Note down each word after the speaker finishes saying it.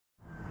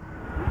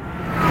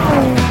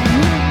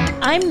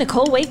I'm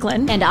Nicole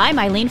Wakeland. And I'm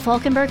Eileen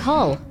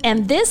Falkenberg-Hull.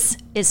 And this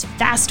is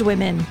Fast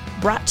Women,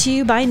 brought to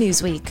you by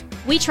Newsweek.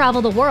 We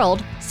travel the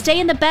world, stay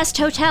in the best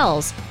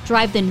hotels,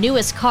 drive the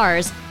newest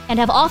cars, and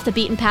have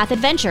off-the-beaten-path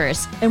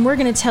adventures. And we're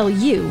going to tell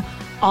you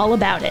all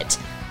about it.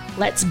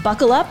 Let's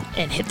buckle up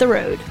and hit the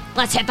road.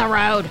 Let's hit the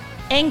road.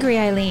 Angry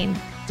Eileen.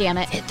 Damn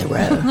it. Hit the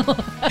road.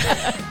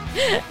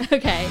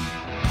 Okay.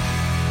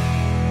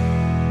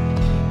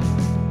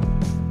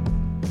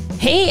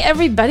 Hey,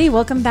 everybody.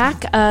 Welcome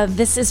back.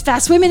 This is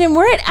Fast Women, and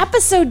we're at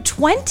episode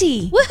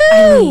 20. Woohoo!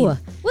 Eileen.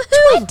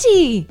 Woohoo!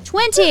 20.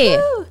 20.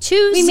 Woohoo.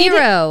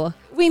 2-0.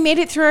 We made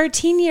it through our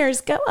teen years.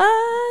 Go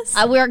us.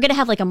 We're going to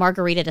have like a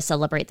margarita to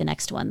celebrate the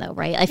next one, though,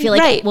 right? I feel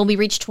like when we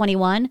reach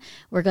 21,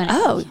 we're going to...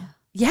 Oh,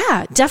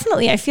 yeah,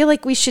 definitely. I feel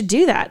like we should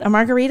do that. A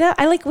margarita?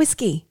 I like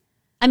whiskey.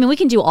 I mean, we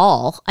can do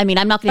all. I mean,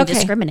 I'm not going to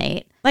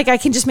discriminate. Like, I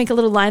can just make a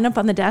little lineup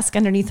on the desk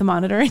underneath the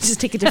monitor and just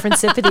take a different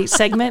sip at each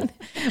segment.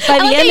 By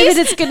the end of it,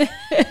 it's going to...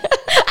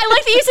 I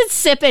like that you said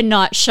sip and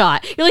not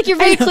shot. You're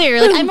very clear.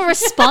 You're like, I'm a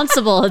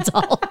responsible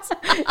adult.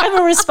 I'm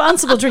a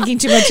responsible drinking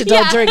too much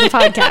adult during the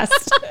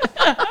podcast.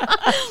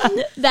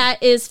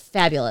 That is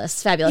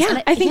fabulous. Fabulous.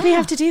 Yeah, I think we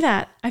have to do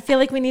that. I feel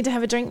like we need to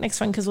have a drink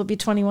next one because we'll be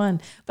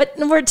 21. But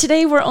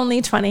today we're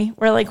only 20.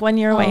 We're like 1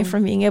 year away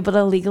from being able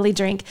to legally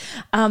drink.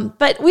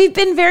 But we've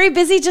been very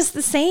busy just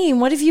the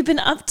same. What have you been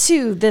up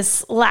to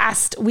this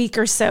last week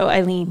or so,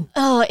 Eileen?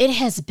 Oh, it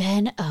has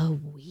been a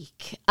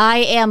week. I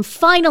am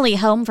finally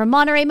home from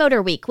Monterey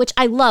Motor Week, which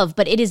I love,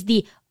 but it is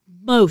the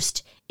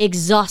most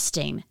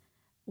exhausting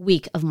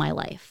week of my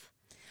life.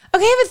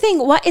 Okay, I have a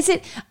thing. What is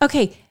it?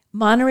 Okay,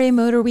 Monterey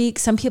Motor Week.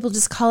 Some people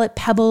just call it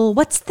Pebble.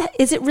 What's that?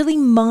 Is it really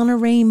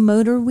Monterey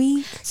Motor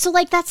Week? So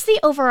that's the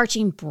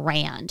overarching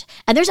brand.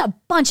 And there's a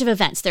bunch of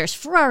events. There's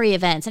Ferrari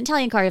events, and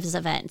Italian car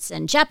events,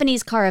 and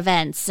Japanese car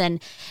events, and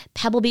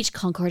Pebble Beach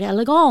Concord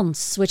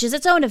Elegance, which is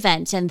its own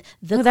event, and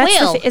the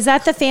Quail. Is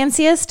that the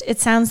fanciest? It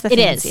sounds the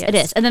fanciest. It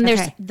is. And then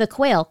there's the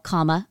Quail,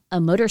 a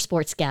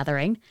motorsports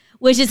gathering,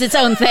 which is its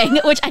own thing,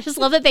 which I just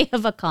love that they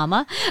have a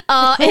comma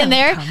in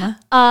there.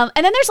 And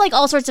then there's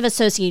all sorts of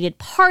associated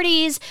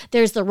parties.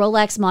 There's the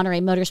Rolex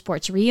Monterey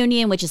Motorsports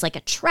Reunion, which is a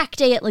track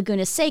day at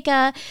Laguna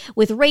Seca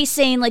with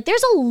racing.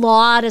 There's a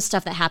lot of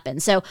stuff that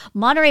happens. So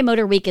Monterey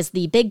Motor Week is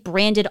the big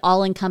branded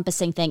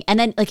all-encompassing thing. And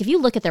then if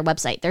you look at their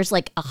website, there's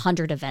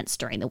 100 events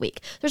during the week.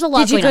 There's a lot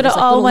going on. Did you go to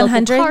all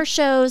 100? Car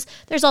shows.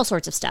 There's all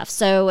sorts of stuff.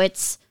 So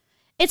it's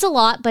a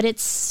lot, but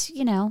it's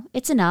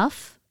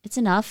enough. It's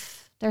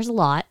enough. There's a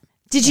lot.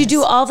 Did you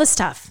do all the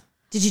stuff?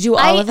 Did you do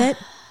all of it?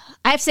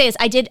 I have to say this.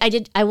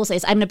 I will say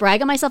this. I'm going to brag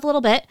on myself a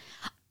little bit.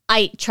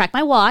 I tracked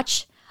my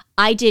watch.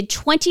 I did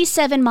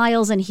 27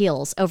 miles in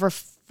heels over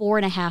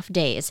 4.5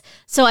 days.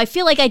 So I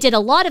feel like I did a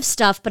lot of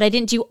stuff, but I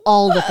didn't do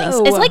all the things.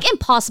 It's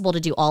impossible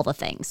to do all the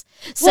things.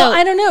 So well,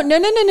 I don't know.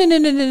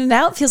 No.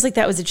 Now it feels like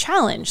that was a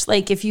challenge.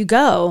 If you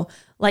go...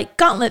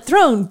 gauntlet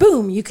thrown,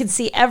 boom, you could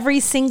see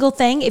every single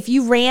thing. If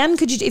you ran,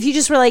 if you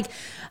just were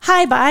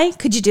hi, bye,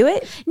 could you do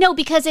it? No,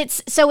 because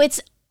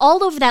it's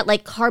all over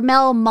that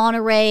Carmel,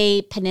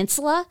 Monterey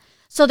Peninsula.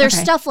 So there's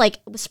stuff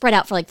spread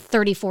out for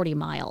 30, 40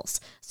 miles.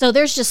 So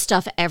there's just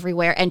stuff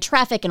everywhere, and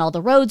traffic, and all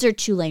the roads are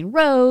 2-lane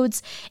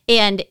roads.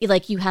 And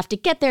you have to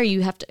get there,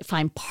 you have to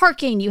find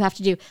parking,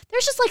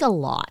 there's just a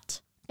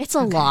lot. It's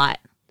a lot.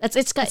 It's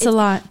a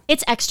lot.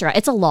 It's extra.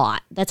 It's a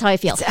lot. That's how I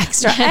feel.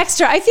 It's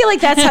extra. I feel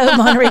like that's how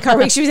Monterey Car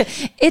Week should be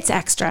said. It's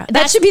extra.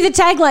 That should be the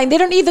tagline. They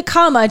don't need the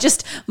comma,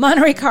 just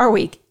Monterey Car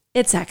Week.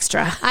 It's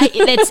extra.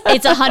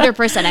 It's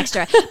 100%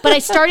 extra. But I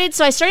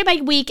started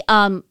my week,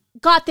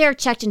 got there,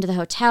 checked into the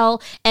hotel,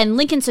 and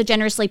Lincoln so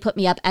generously put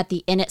me up at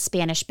the Inn at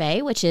Spanish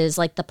Bay, which is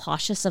the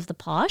poshest of the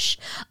posh,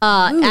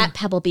 at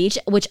Pebble Beach,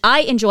 which I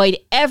enjoyed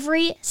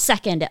every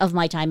second of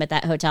my time at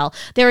that hotel.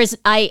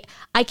 I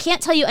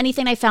can't tell you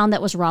anything I found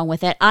that was wrong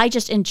with it. I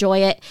just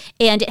enjoy it.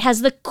 And it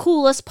has the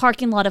coolest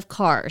parking lot of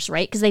cars,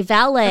 right? Because they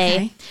valet.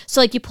 Okay.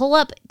 So you pull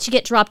up to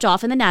get dropped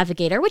off in the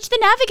Navigator, which the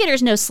Navigator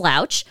is no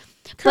slouch.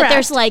 Correct. But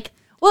there's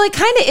well, it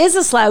kind of is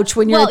a slouch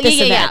when you're at this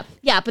event.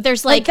 Yeah, but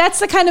there's that's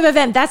the kind of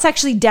event that's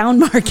actually down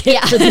market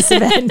for this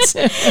event.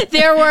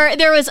 there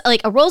was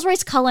a Rolls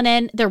Royce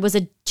Cullinan. There was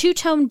a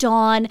two-tone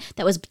Dawn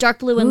that was dark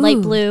blue and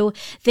light blue.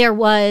 There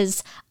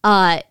was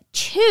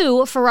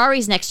 2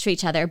 Ferraris next to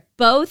each other,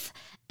 both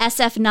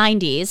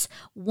SF90s.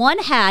 One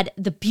had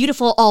the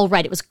beautiful all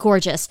red. It was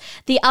gorgeous.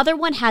 The other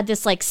one had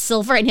this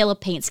silver and yellow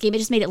paint scheme. It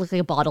just made it look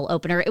like a bottle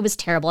opener. It was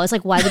terrible. I was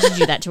like, why would you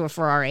do that to a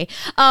Ferrari?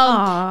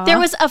 There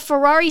was a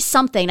Ferrari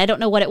something. I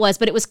don't know what it was,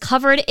 but it was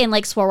covered in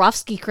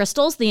Swarovski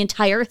crystals, the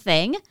entire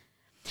thing.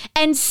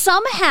 And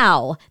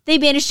somehow they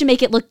managed to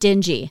make it look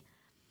dingy.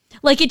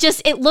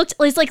 It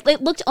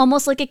looked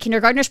almost like a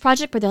kindergartner's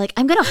project, where they're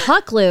I'm going to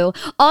hot glue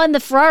on the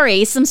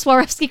Ferrari some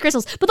Swarovski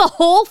crystals, but the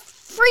whole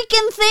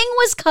freaking thing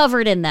was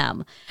covered in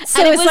them.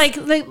 So it's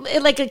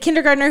like a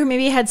kindergartner who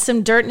maybe had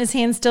some dirt in his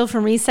hand still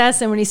from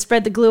recess, and when he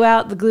spread the glue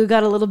out, the glue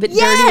got a little bit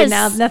dirty, and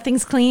now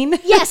nothing's clean.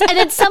 Yes, and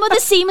then some of the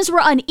seams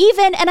were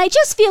uneven, and I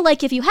just feel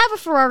like if you have a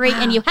Ferrari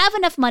and you have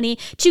enough money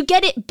to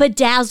get it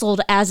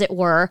bedazzled, as it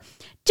were,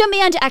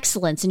 demand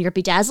excellence in your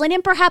bedazzling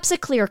and perhaps a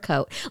clear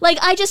coat. Like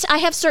I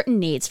have certain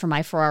needs for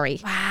my Ferrari.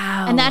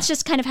 Wow. And that's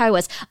just kind of how I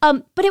was.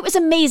 But it was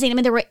amazing. I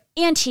mean, there were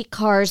antique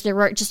cars. There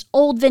were just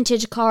old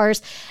vintage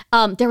cars.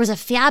 There was a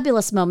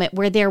fabulous moment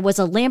where there was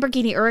a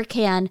Lamborghini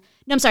Huracan.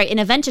 No, I'm sorry, an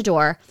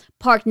Aventador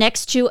parked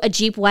next to a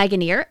Jeep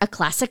Wagoneer, a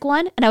classic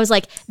one. And I was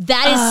like,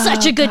 that is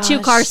such a good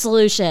two-car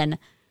solution.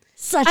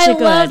 I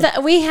love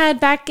that. We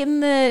had back in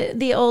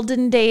the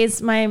olden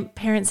days, my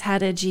parents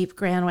had a Jeep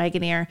Grand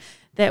Wagoneer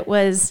that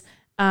was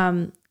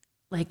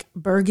like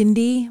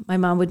burgundy. My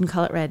mom wouldn't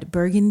call it red,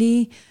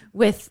 burgundy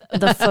with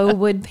the faux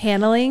wood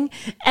paneling.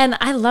 And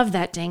I love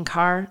that dang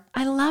car.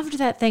 I loved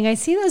that thing. I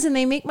see those and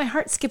they make my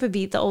heart skip a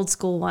beat, the old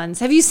school ones.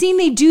 Have you seen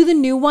they do the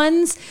new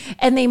ones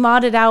and they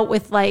mod it out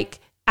with like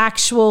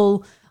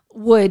actual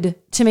wood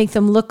to make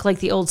them look like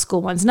the old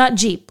school ones, not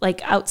Jeep,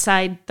 like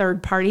outside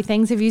third party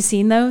things. Have you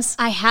seen those?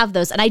 I have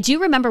those. And I do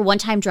remember one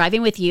time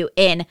driving with you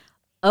in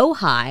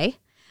Ojai.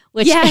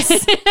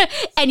 Yes.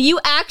 And you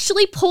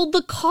actually pulled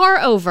the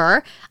car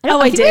over.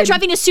 I think did. We were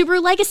driving a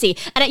Subaru Legacy.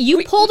 And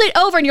you pulled it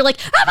over and you're like,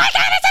 oh my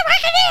God, it's a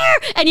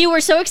Wagoneer. And you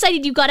were so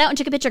excited you got out and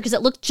took a picture because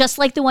it looked just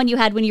like the one you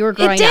had when you were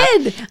growing up.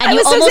 It did. And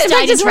you almost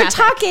died in traffic. We're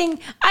talking.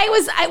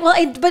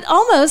 But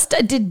almost.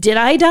 Did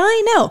I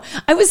die? No.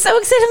 I was so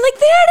excited. I'm like,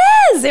 there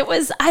it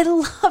is. I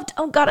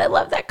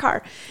love that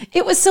car.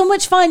 It was so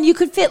much fun. You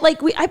could fit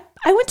I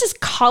went to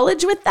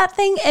college with that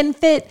thing and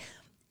fit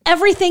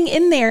everything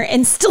in there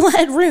and still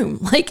had room.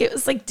 Like it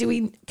was like,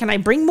 can I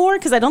bring more?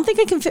 Because I don't think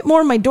I can fit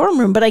more in my dorm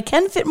room, but I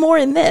can fit more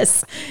in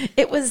this.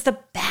 It was the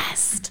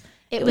best.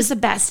 It was the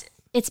best.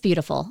 It's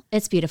beautiful.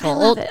 It's beautiful. I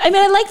love it. I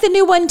mean, I like the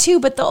new one too,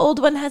 but the old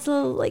one has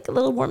a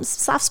little warm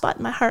soft spot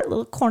in my heart, a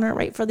little corner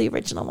right for the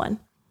original one.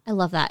 I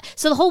love that.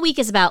 So the whole week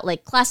is about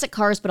like classic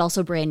cars, but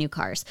also brand new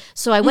cars.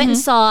 So I went and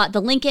saw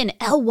the Lincoln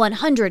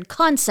L100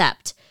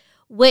 concept,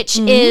 which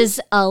is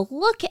a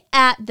look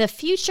at the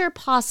future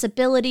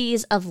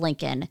possibilities of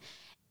Lincoln.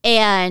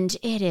 And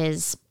it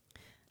is...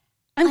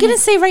 I'm going to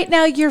say right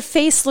now, your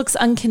face looks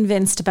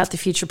unconvinced about the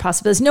future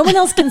possibilities. No one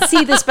else can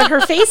see this, but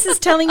her face is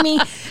telling me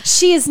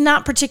she is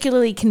not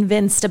particularly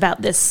convinced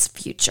about this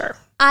future.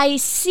 I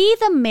see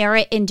the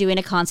merit in doing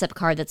a concept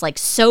car that's like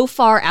so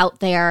far out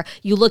there.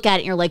 You look at it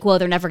and you're like, whoa,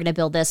 they're never going to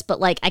build this. But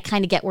like, I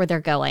kind of get where they're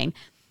going.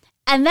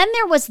 And then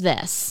there was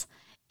this.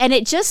 And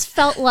it just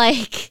felt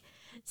like...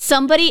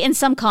 somebody in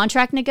some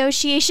contract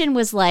negotiation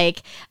was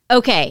like,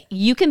 okay,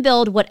 you can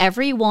build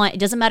whatever you want. It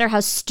doesn't matter how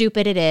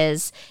stupid it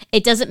is.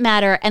 It doesn't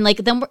matter. And like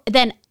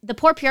then the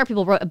poor PR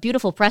people wrote a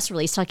beautiful press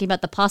release talking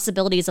about the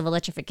possibilities of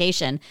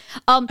electrification.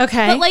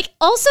 Okay. But like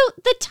also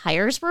the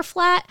tires were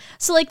flat.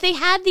 So like they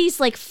had these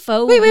like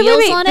faux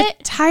wheels on it.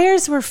 The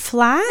tires were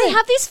flat? They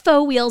have these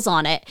faux wheels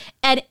on it.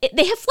 And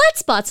they have flat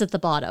spots at the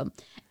bottom.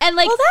 And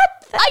like,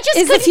 I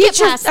just couldn't get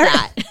past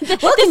that.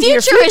 The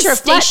future is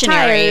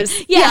stationary.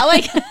 Yeah,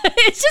 like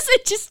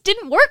it just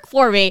didn't work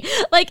for me.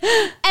 Like,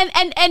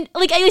 and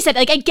like I said,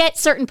 like I get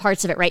certain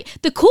parts of it, right?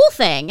 The cool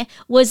thing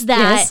was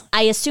that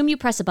I assume you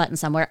press a button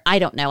somewhere. I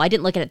don't know. I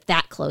didn't look at it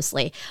that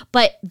closely,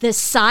 but the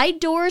side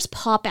doors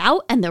pop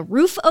out and the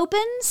roof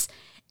opens.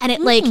 And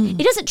it like,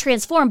 it doesn't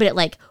transform, but it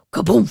like,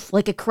 kaboom,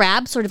 like a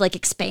crab sort of like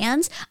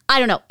expands. I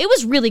don't know. It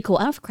was really cool.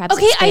 I don't know if crabs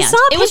expand. I saw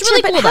a picture, it was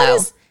really cool though.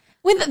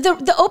 When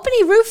the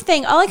opening roof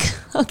thing, all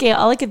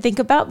I could think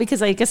about,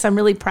 because I guess I'm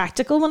really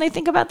practical when I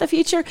think about the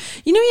future.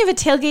 You know, you have a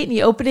tailgate and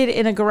you open it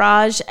in a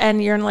garage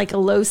and you're in like a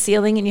low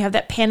ceiling and you have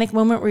that panic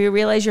moment where you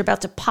realize you're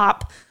about to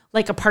pop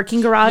like a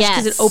parking garage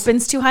because it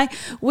opens too high.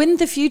 Wouldn't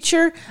the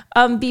future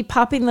be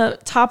popping the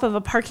top of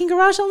a parking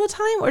garage all the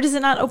time, or does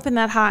it not open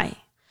that high?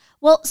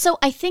 Well, so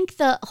I think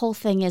the whole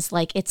thing is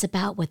like it's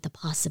about what the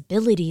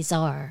possibilities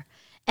are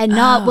and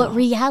not what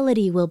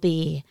reality will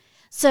be.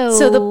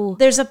 So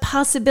there's a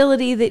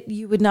possibility that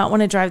you would not want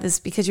to drive this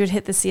because you would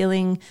hit the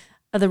ceiling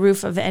of the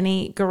roof of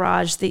any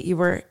garage that you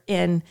were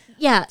in.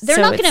 Yeah, they're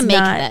not going to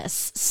make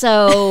this.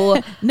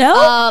 So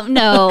no,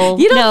 no,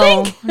 you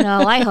don't think?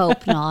 No, I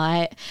hope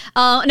not.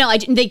 No,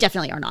 they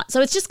definitely are not.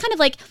 So it's just kind of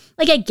like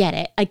I get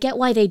it. I get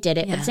why they did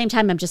it. But at the same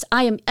time,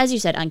 I am, as you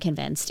said,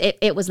 unconvinced.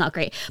 It was not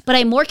great. But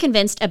I'm more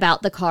convinced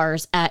about the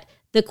cars at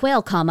the Quail,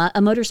 a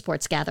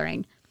motorsports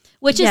gathering.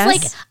 Which is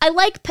like, I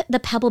like the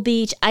Pebble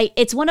Beach.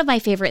 It's one of my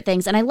favorite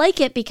things. And I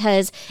like it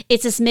because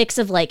it's this mix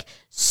of like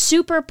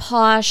super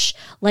posh,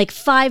 like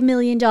 $5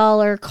 million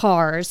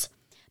cars.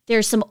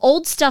 There's some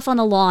old stuff on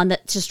the lawn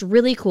that's just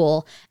really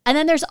cool. And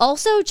then there's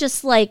also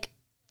just like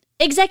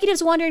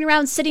executives wandering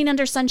around, sitting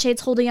under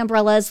sunshades, holding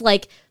umbrellas,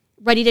 like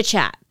ready to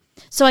chat.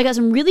 So I got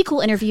some really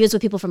cool interviews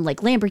with people from like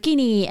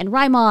Lamborghini and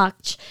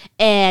Rimac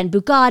and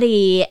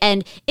Bugatti.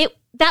 And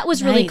that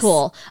was really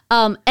cool.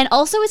 And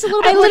also it's a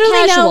little bit more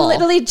casual.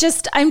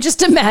 I'm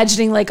just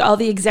imagining like all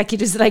the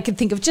executives that I could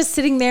think of just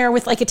sitting there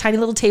with like a tiny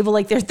little table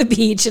like they're at the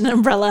beach and an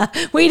umbrella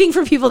waiting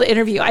for people to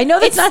interview. I know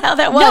that's not how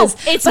that was.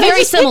 No, it's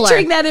very similar.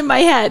 Picturing that in my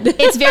head.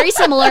 It's very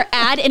similar.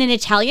 Add in an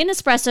Italian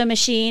espresso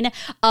machine,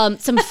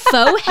 some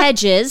faux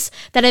hedges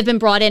that have been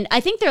brought in.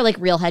 I think they're like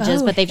real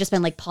hedges, but they've just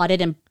been like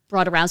potted and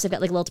brought around. So they've got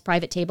like a little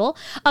private table.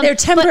 They're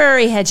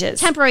temporary hedges.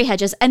 Temporary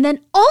hedges. And then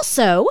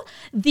also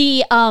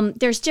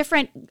there's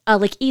different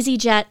like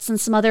EasyJets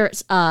and some other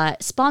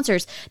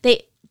sponsors.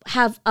 They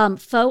have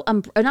not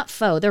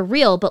faux, they're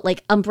real, but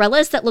like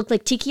umbrellas that look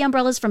like tiki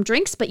umbrellas from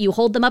drinks, but you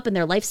hold them up and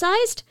they're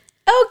life-sized.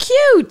 Oh,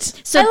 cute.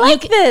 So I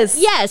like this.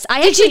 Yes.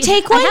 Did you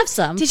take one? I have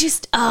some. Did you?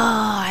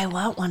 I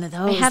want one of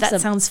those.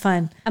 That sounds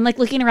fun. I'm like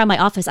looking around my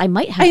office. I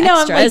might have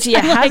extras. I'm like, do you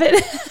have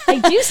it? I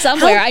do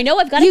somewhere. I know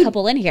I've got a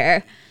couple in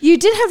here. You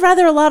did have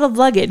rather a lot of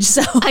luggage,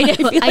 so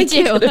I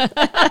do.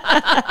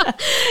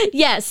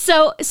 Yes.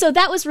 So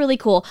that was really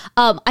cool.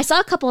 I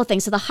saw a couple of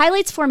things. So the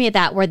highlights for me of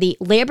that were the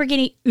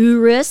Lamborghini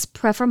Urus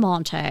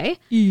Performante.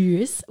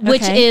 Urus.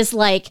 Which is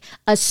like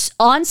a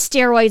on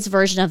steroids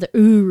version of the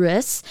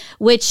Urus,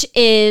 which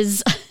is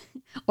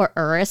or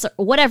Urus or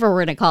whatever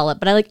we're going to call it,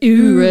 but I like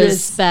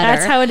Urus better.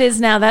 That's how it is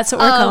now. That's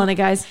what we're calling it,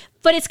 guys.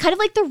 But it's kind of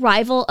like the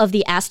rival of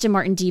the Aston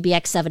Martin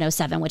DBX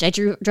 707, which I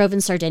drove in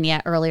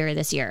Sardinia earlier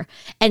this year.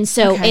 And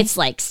so it's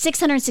like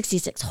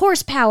 666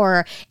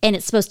 horsepower, and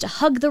it's supposed to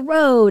hug the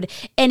road,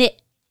 and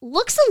it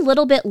looks a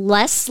little bit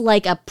less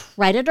like a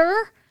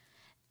Predator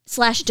 /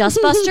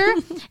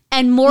 Dustbuster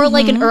and more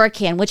like an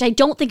Huracan, which I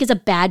don't think is a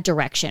bad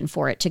direction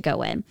for it to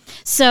go in.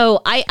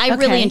 So I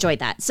really enjoyed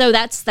that. So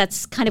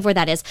that's kind of where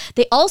that is.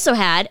 They also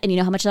had, and you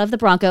know how much I love the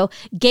Bronco,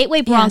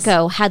 Gateway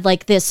Bronco had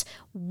like this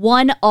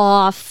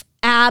one-off,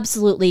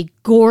 absolutely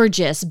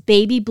gorgeous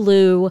baby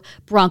blue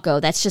Bronco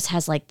that just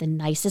has like the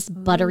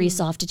nicest buttery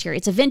soft interior.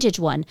 It's a vintage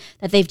one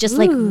that they've just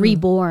like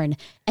reborn,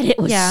 and it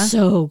was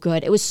so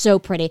good. It was so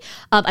pretty.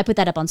 I put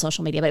that up on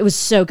social media, but it was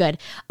so good.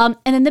 And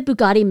then the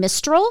Bugatti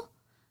Mistral.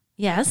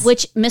 Yes.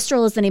 Which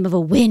Mistral is the name of a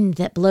wind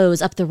that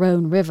blows up the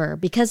Rhone River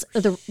because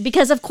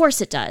of course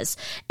it does.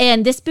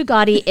 And this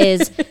Bugatti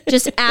is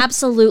just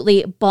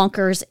absolutely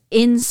bonkers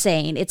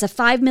insane. It's a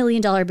 $5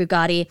 million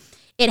Bugatti.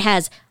 It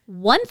has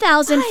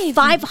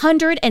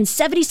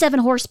 1,577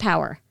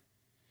 horsepower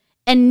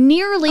and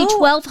nearly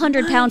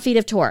 1,200 pound-feet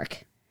of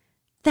torque.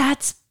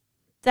 That's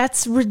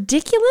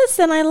ridiculous,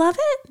 and I love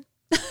it.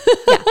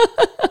 Yeah,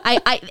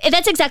 I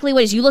that's exactly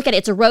what it is. You look at it;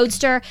 it's a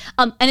roadster,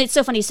 and it's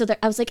so funny. So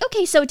I was like,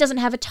 okay, so it doesn't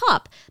have a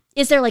top.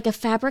 Is there like a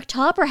fabric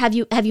top, or have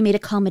you made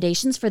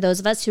accommodations for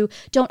those of us who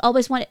don't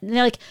always want it? And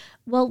they're like,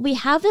 well, we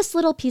have this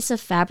little piece of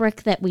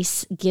fabric that we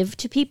give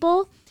to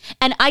people,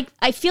 and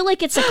I feel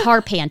like it's a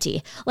car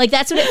panty. Like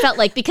that's what it felt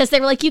like, because they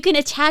were like, you can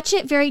attach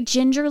it very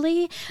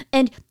gingerly,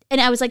 and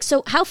I was like,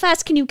 so how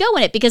fast can you go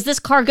in it? Because this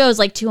car goes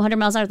like 200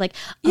 miles an hour. Like,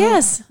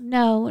 yes,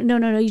 no,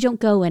 you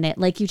don't go in it.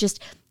 Like you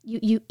just.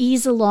 You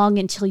ease along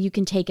until you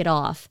can take it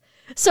off.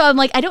 So I'm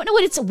like, I don't know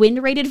what it's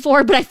wind rated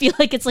for, but I feel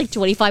like it's like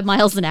 25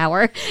 miles an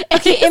hour.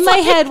 Okay, in my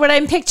head, what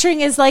I'm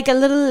picturing is like a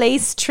little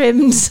lace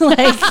trimmed,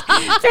 like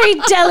very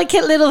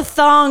delicate little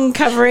thong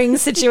covering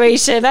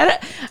situation.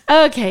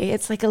 Okay,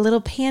 it's like a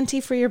little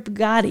panty for your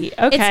Bugatti.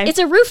 Okay. It's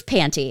a roof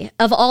panty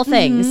of all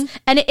things.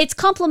 And it's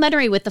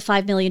complimentary with the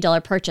 $5 million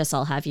purchase,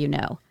 I'll have you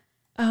know.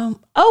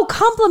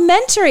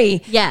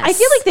 Complimentary. Yes. I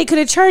feel like they could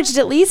have charged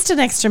at least an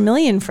extra $1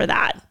 million for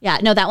that. Yeah,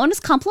 no, that one was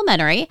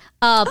complimentary.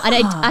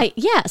 And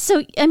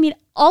so, I mean,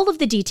 all of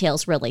the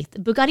details, really. The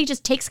Bugatti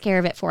just takes care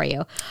of it for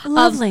you.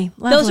 Lovely.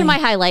 Those are my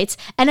highlights.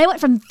 And I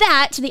went from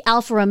that to the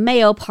Alfa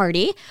Romeo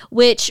party,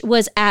 which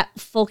was at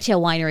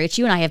Folktail Winery, which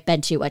you and I have been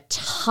to a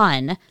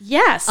ton.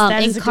 Yes,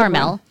 that is in a Carmel.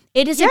 Good one.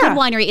 It is a good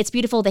winery. It's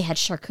beautiful. They had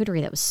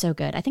charcuterie that was so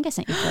good. I think I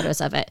sent you photos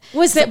of it.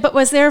 Was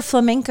there a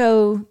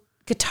flamenco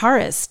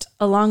guitarist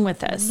along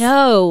with us?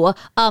 No,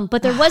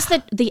 but there was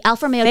the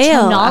Alfa Romeo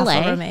Tonale.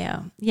 Alfa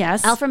Romeo,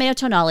 yes. Alfa Romeo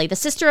Tonale, the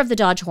sister of the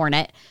Dodge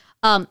Hornet.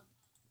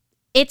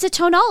 It's a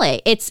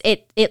Tonale. It's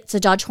a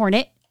Dodge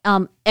Hornet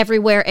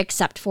everywhere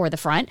except for the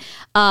front,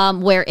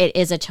 where it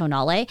is a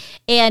Tonale.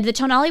 And the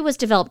Tonale was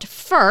developed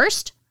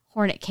first.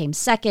 Hornet came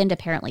second.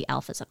 Apparently,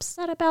 Alpha's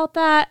upset about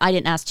that. I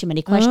didn't ask too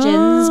many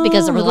questions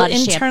because there was a lot of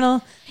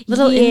internal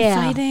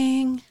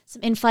infighting.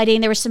 Some infighting.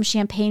 There was some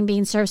champagne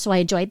being served, so I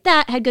enjoyed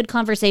that. Had good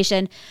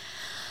conversation.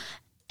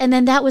 And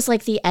then that was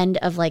like the end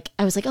of I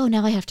was like, oh,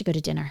 now I have to go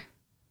to dinner.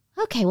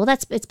 Okay, well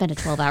it's been a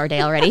 12-hour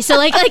day already. So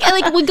like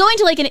when going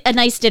to a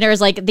nice dinner is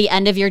like the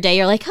end of your day,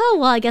 you're like, oh,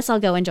 well, I guess I'll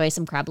go enjoy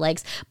some crab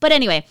legs. But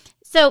anyway,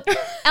 so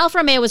Alfa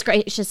Romeo was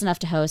gracious enough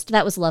to host.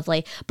 That was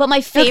lovely. But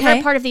my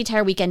favorite part of the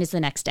entire weekend is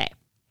the next day.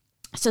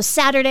 So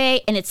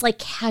Saturday, and it's like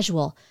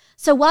casual.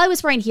 So while I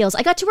was wearing heels,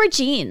 I got to wear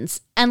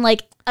jeans and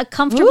like a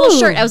comfortable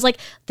shirt. I was like,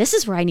 this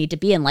is where I need to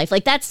be in life.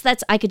 Like that's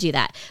I could do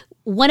that.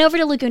 Went over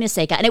to Laguna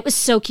Seca, and it was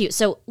so cute.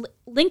 So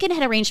Lincoln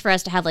had arranged for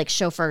us to have like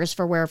chauffeurs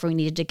for wherever we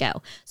needed to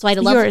go. So I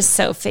had You're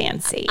so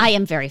fancy. I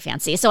am very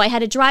fancy. So I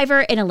had a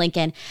driver in a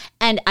Lincoln,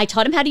 and I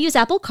taught him how to use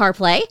Apple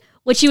CarPlay,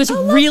 which he was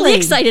really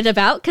excited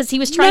about because he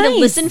was trying to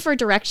listen for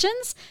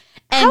directions.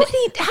 And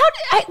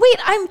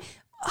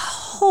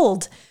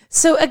hold.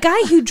 So a guy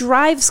who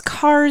drives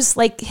cars,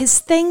 like his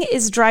thing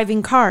is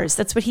driving cars.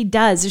 That's what he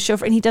does, a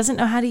chauffeur, and he doesn't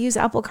know how to use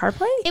Apple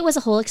CarPlay? It was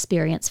a whole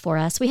experience for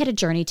us. We had a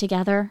journey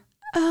together.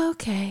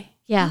 Okay.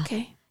 Yeah.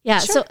 Okay. Yeah.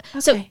 Sure.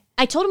 So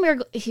I told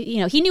him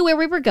he knew where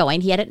we were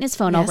going. He had it in his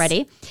phone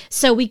already.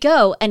 So we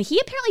go, and he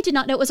apparently did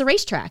not know it was a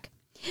racetrack.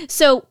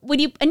 So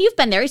you've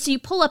been there, so you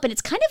pull up and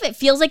it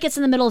feels like it's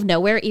in the middle of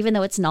nowhere, even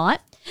though it's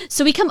not.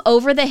 So we come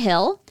over the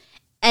hill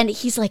and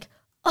he's like,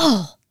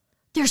 oh,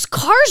 there's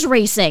cars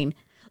racing.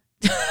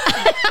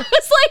 I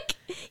was like,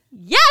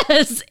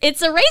 yes,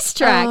 it's a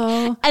racetrack.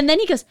 Oh. And then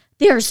he goes,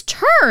 there's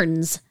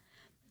turns.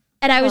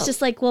 And I was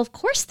just like, well, of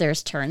course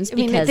there's turns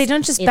because they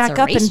don't just back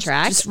up and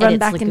just run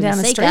back and down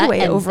a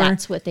straightaway over.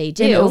 That's what they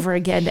do. And over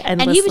again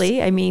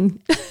endlessly.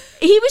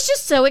 He was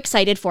just so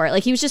excited for it.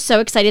 Like, he was just so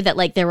excited that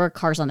like there were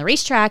cars on the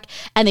racetrack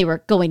and they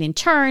were going in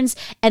turns.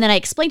 And then I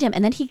explained to him,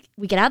 and then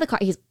we get out of the car.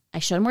 I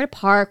showed him where to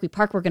park. We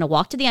park. We're going to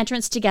walk to the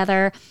entrance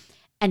together.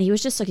 And he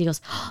was just he goes,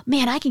 oh,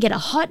 man, I can get a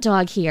hot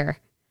dog here.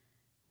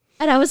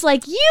 And I was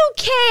like, you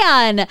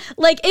can.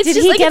 Like, it's Did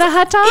just he get a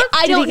hot dog?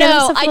 I don't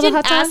know. I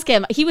didn't ask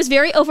him. He was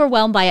very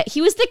overwhelmed by it. He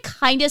was the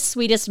kindest,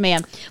 sweetest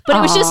man. But it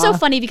was just so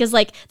funny because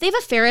like they have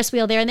a Ferris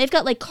wheel there and they've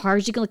got like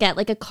cars you can look at,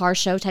 like a car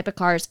show type of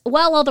cars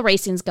while all the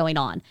racing's going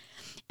on.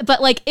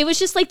 But like it was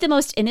just like the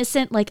most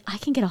innocent, like, I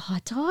can get a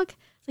hot dog?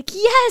 Like,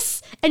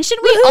 yes. And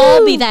shouldn't we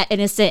all be that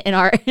innocent in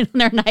our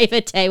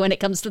naivete when it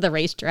comes to the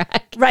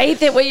racetrack? Right?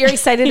 That what you're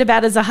excited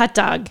about is a hot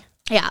dog.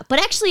 Yeah. But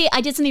actually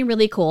I did something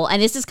really cool.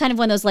 And this is kind of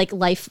one of those like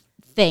life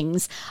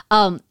things.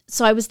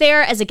 So I was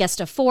there as a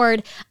guest of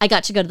Ford. I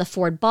got to go to the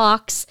Ford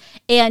box,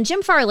 and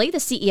Jim Farley, the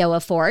CEO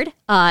of Ford,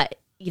 one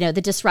of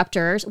the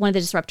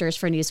disruptors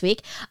for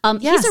Newsweek,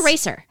 he's a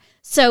racer.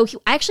 So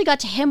I actually got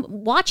to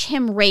watch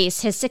him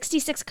race his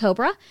 66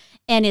 Cobra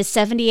and his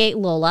 78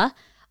 Lola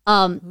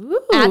at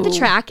the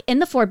track in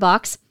the Ford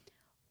box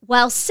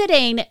while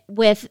sitting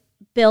with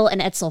Bill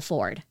and Edsel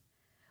Ford.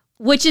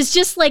 Which is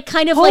just like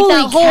kind of Holy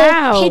like that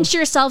cow. whole pinch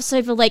yourself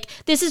sort of like,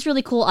 this is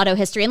really cool auto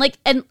history.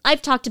 And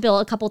I've talked to Bill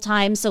a couple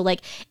times. So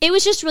like, it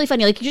was just really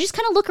funny. Like, you just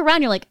kind of look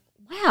around, you're like,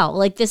 wow,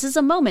 like this is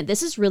a moment.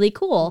 This is really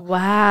cool.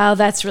 Wow.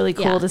 That's really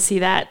cool to see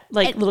that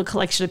little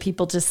collection of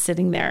people just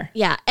sitting there.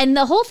 Yeah. And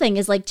the whole thing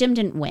is like, Jim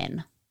didn't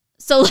win.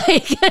 So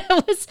like, he's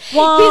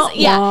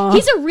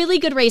a really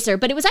good racer,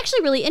 but it was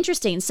actually really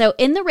interesting. So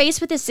in the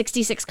race with his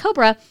 66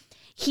 Cobra,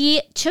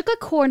 he took a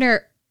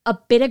corner a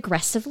bit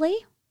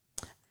aggressively.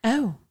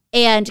 Oh.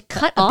 And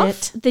cut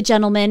off the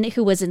gentleman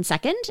who was in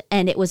second.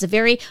 And it was a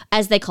very,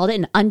 as they called it,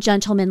 an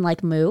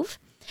ungentlemanlike move.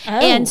 Oh.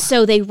 And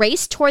so they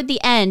raced toward the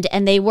end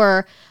and they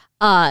were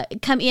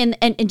come in.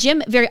 And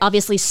Jim very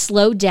obviously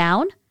slowed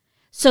down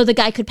so the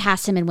guy could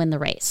pass him and win the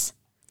race.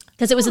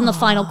 Because it was in the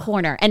final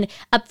corner. And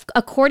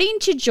according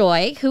to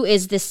Joy, who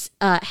is this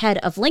head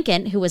of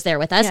Lincoln, who was there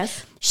with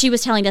us, she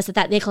was telling us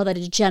that they call that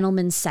a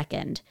gentleman's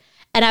second.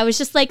 And I was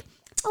just like,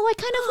 oh, I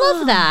kind of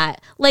love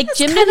that. Like,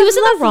 Jim knew he was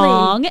in the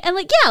wrong. And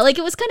like, yeah, like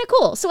it was kind of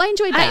cool. So I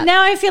enjoyed that.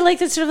 Now I feel like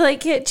it's sort of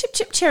like, chip,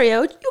 chip,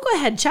 cheerio. You go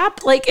ahead,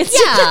 chap. Like, it's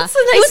it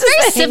was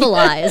very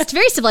civilized,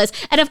 very civilized.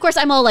 And of course,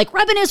 I'm all like,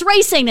 Rubbin is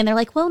racing. And they're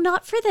like, well,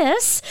 not for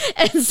this.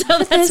 And so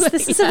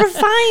this is a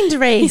refined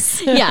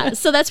race. Yeah.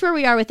 So that's where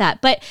we are with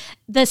that. But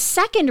the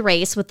second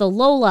race with the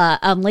Lola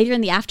later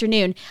in the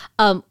afternoon,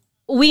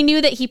 we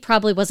knew that he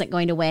probably wasn't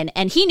going to win.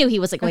 And he knew he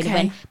wasn't going to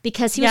win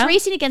because he was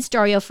racing against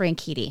Dario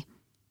Franchitti.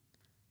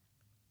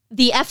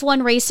 The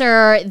F1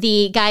 racer,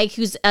 the guy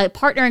who's a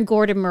partner in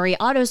Gordon Murray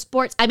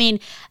Autosports. I mean,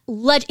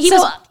 he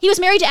was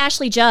married to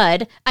Ashley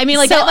Judd. I mean,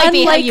 like that might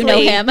be how you know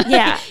him.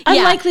 Yeah,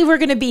 unlikely we're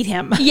going to beat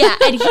him. Yeah,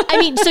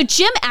 and so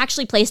Jim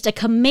actually placed a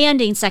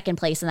commanding second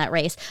place in that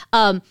race.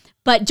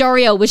 But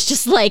Dario was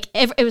just like,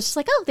 it was just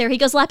like, oh, there he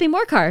goes lapping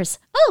more cars.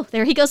 Oh,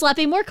 there he goes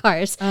lapping more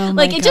cars. Oh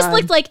like it just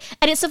looked like,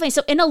 and it's so funny.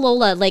 So in a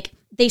Lola, like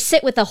they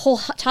sit with the whole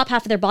top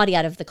half of their body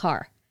out of the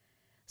car.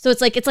 So it's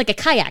like a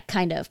kayak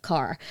kind of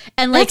car.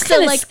 And like, that's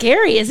kind of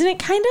scary, isn't it?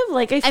 Kind of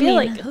like, I feel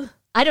like,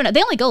 I don't know.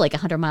 They only go like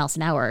 100 miles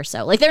an hour or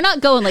so. Like they're not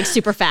going like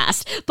super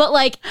fast, but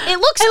like it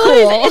looks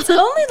cool. It's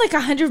only like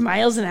 100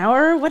 miles an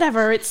hour,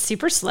 whatever. It's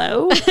super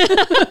slow.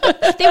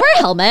 They wear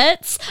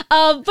helmets,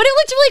 but it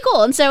looked really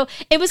cool. And so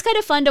it was kind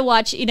of fun to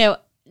watch,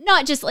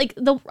 not just like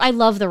I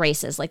love the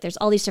races. Like there's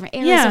all these different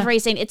areas of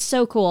racing. It's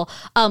so cool.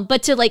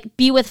 But to like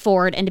be with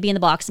Ford and to be in the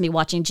box and be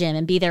watching Jim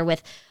and be there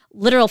with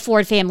literal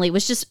Ford family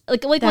was just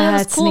like one of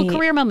those cool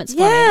career moments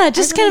for me. Yeah,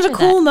 just kind of a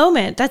cool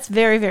moment. That's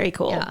very, very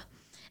cool. Yeah.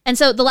 And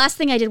so the last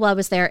thing I did while I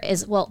was there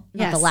is, not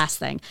the last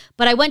thing,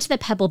 but I went to the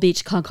Pebble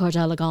Beach Concorde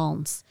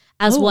Elegance,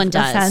 as one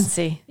does.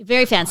 Fancy.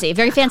 Very fancy.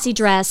 Very fancy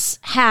dress,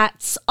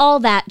 hats, all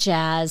that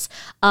jazz.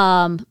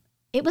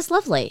 It was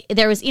lovely.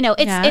 There was, so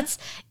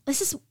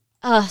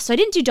I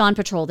didn't do Dawn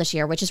Patrol this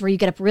year, which is where you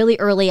get up really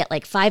early at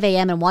like 5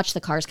 a.m. and watch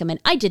the cars come in.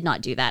 I did not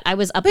do that. I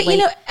was up late.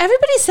 But,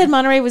 everybody said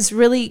Monterey was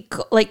really,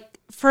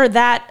 for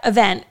that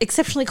event,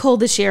 exceptionally cold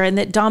this year, and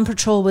that Dawn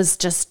Patrol was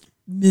just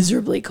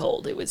miserably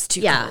cold. It was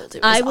too cold.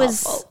 It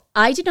was awful.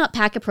 I did not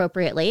pack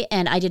appropriately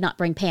and I did not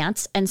bring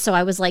pants. And so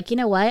I was like, you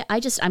know what?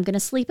 I'm going to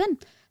sleep in.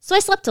 So I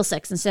slept till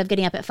 6 instead of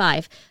getting up at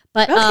 5.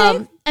 But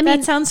Okay. I mean,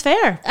 that sounds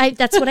fair.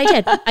 that's what I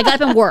did. I got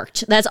up and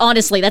worked. That's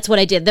what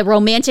I did. The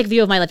romantic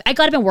view of my life. I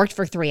got up and worked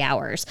for 3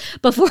 hours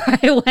before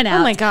I went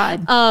out. Oh my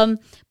God.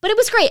 But it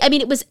was great. I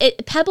mean,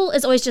 Pebble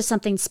is always just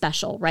something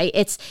special, right?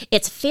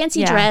 It's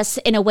fancy dress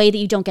in a way that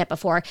you don't get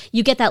before.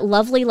 You get that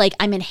lovely, like,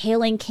 I'm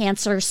inhaling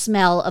cancer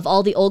smell of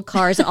all the old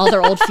cars and all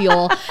their old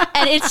fuel.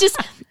 And it's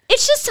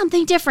just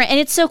something different. And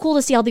it's so cool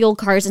to see all the old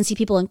cars and see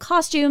people in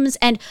costumes.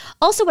 And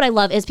also what I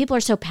love is people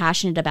are so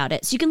passionate about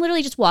it. So you can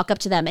literally just walk up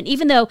to them. And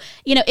even though,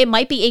 it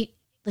might be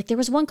like there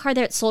was one car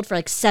there that sold for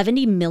like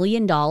 $70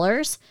 million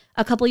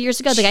a couple of years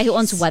ago. The guy who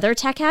owns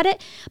WeatherTech had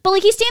it. But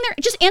like he's standing there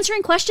just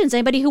answering questions,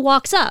 anybody who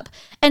walks up.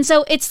 And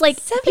so it's like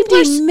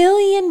 $70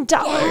 million.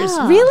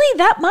 Yeah. Really?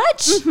 That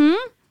much? Mm-hmm.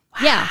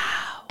 Wow. Yeah.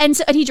 And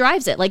he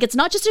drives it. Like, it's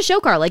not just a show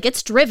car. Like,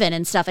 it's driven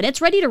and stuff, and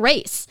it's ready to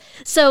race.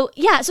 So,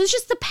 yeah. So it's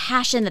just the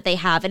passion that they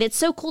have. And it's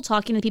so cool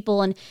talking to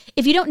people. And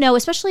if you don't know,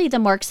 especially the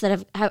marks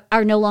that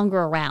are no longer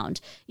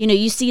around,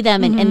 you see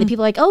them and the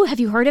people are like, oh, have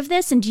you heard of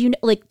this? And do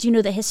you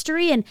know the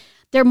history? And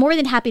they're more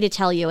than happy to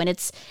tell you.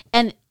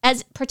 And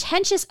as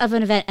pretentious of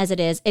an event as it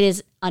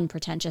is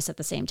unpretentious at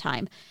the same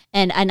time.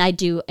 And I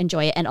do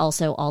enjoy it. And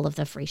also all of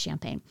the free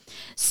champagne.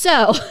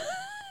 So...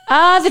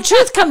 the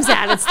truth comes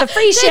out. It's the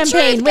free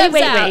champagne.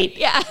 Wait.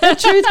 Yeah. The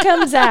truth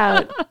comes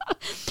out.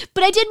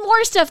 But I did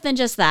more stuff than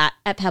just that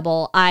at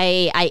Pebble.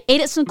 I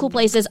ate at some cool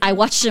places. I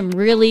watched some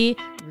really,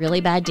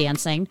 really bad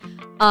dancing.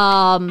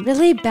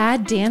 Really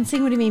bad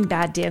dancing? What do you mean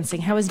bad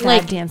dancing? How is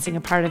bad dancing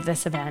a part of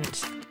this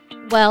event?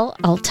 Well,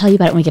 I'll tell you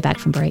about it when we get back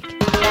from break.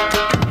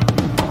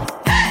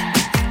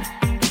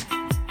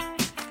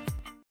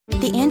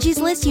 The Angie's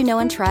List you know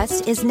and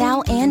trust is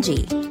now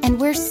Angie, and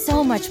we're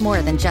so much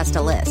more than just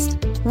a list.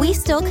 We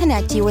still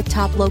connect you with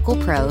top local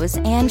pros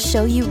and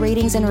show you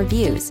ratings and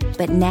reviews,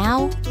 but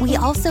now we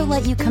also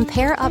let you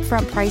compare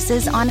upfront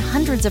prices on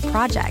hundreds of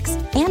projects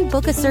and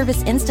book a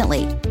service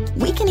instantly.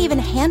 We can even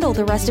handle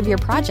the rest of your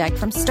project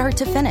from start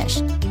to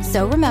finish.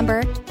 So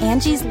remember,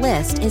 Angie's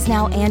List is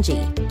now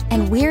Angie,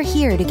 and we're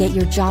here to get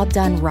your job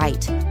done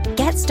right.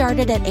 Get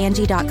started at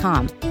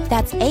Angie.com.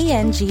 That's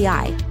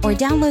ANGI, or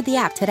download the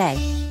app today.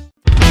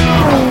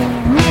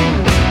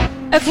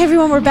 Okay,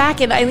 everyone, we're back,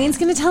 and Eileen's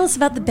going to tell us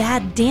about the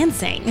bad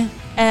dancing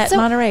at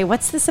Monterey.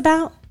 What's this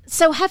about?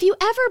 So have you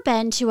ever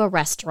been to a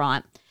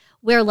restaurant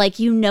where, like,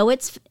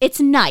 it's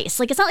nice?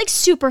 Like, it's not, like,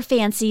 super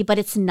fancy, but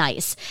it's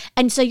nice.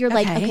 And so you're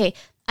like, okay,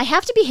 I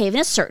have to behave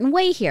in a certain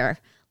way here.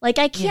 Like,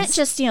 I can't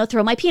just,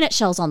 throw my peanut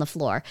shells on the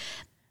floor.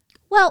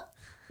 Well,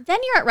 then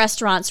you're at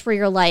restaurants where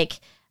you're like,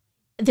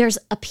 there's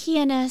a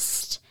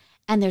pianist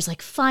and there's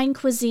like fine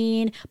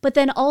cuisine, but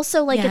then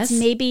also like it's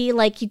maybe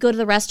like you go to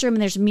the restroom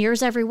and there's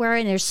mirrors everywhere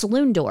and there's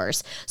saloon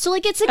doors. So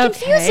like it's a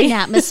confusing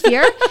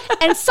atmosphere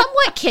and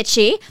somewhat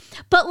kitschy,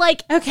 but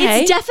like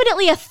it's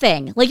definitely a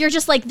thing. Like you're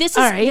just like, this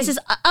is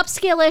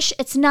upscale-ish.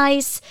 It's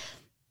nice.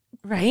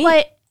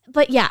 Right.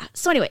 But yeah.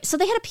 So anyway, so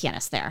they had a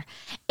pianist there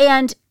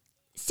and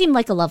seemed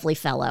like a lovely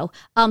fellow.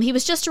 He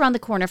was just around the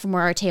corner from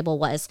where our table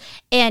was,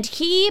 and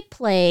he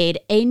played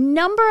a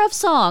number of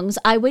songs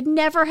I would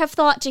never have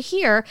thought to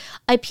hear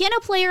a piano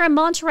player in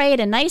Monterey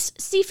at a nice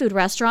seafood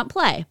restaurant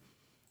play.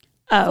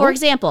 For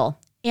example,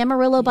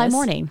 Amarillo by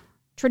Morning,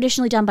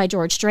 traditionally done by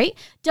George Strait,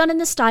 done in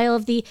the style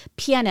of the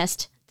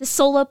pianist, the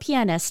solo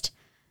pianist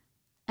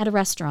at a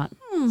restaurant.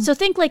 So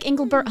think like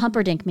Engelbert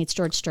Humperdinck meets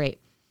George Strait.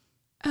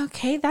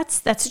 Okay,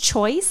 that's a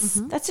choice.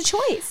 Mm-hmm. That's a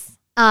choice.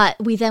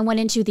 We then went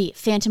into the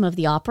Phantom of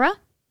the Opera.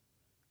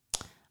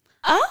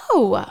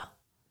 Oh.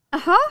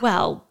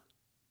 Well,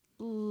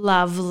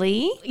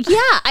 lovely.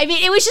 Yeah. I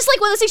mean, it was just like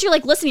one of those things you're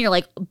like listening, you're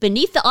like,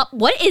 beneath the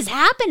what is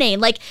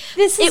happening? Like,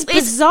 this is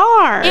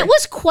bizarre. It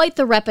was quite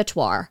the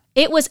repertoire.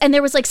 It was, and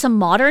there was like some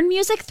modern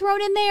music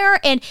thrown in there,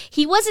 and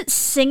he wasn't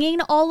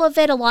singing all of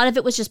it. A lot of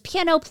it was just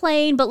piano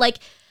playing, but like,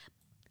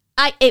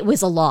 it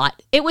was a lot.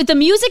 The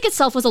music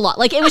itself was a lot.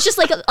 Like, it was just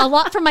like a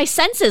lot for my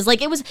senses.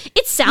 Like,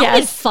 it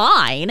sounded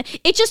fine.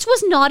 It just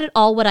was not at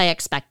all what I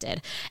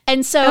expected.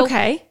 And so,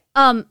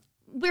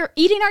 we're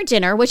eating our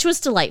dinner, which was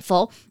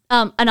delightful.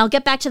 And I'll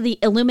get back to the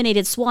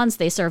illuminated swans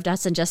they served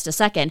us in just a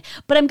secend.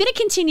 But I'm going to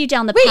continue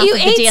down the path of the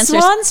dancers. Wait, you ate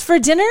swans for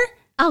dinner?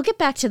 I'll get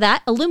back to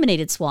that.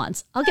 Illuminated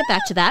swans. I'll get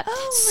back to that.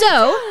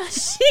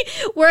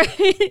 We're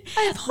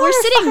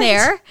sitting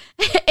there,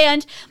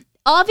 and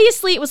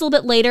obviously, it was a little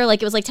bit later,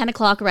 like it was like 10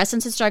 o'clock,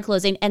 restaurants had started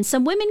closing, and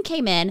some women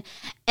came in,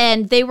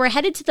 and they were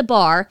headed to the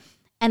bar,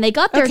 and they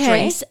got their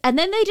drinks, and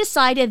then they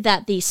decided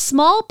that the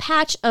small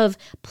patch of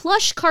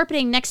plush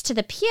carpeting next to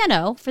the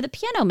piano, for the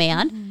piano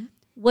man,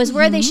 was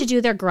where they should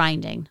do their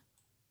grinding.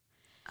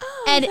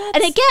 Oh, and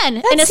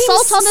again, an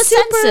assault on the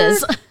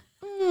senses.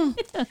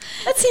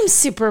 That seems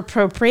super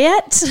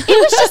appropriate. It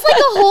was just like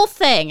a whole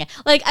thing.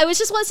 Like, I was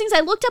just one of those things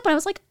I looked up, and I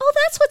was like, oh,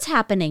 that's what's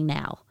happening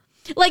now.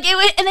 Like it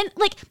was, and then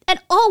like, and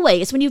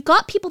always when you've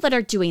got people that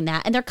are doing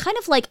that and they're kind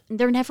of like,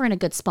 they're never in a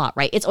good spot,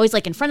 right? It's always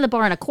like in front of the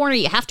bar in a corner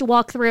you have to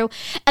walk through.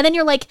 And then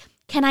you're like,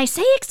 can I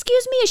say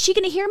excuse me? Is she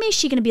going to hear me? Is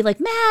she going to be like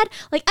mad?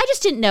 Like, I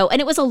just didn't know.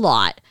 And it was a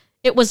lot.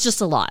 It was just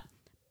a lot.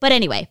 But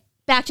anyway,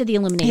 back to the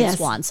illuminated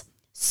swans.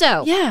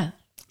 So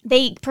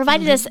they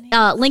provided us,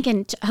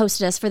 Lincoln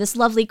hosted us for this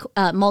lovely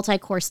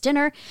multi-course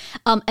dinner,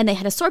 and they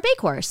had a sorbet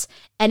course,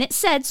 and it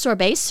said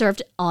sorbet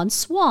served on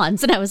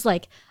swans. And I was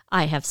like,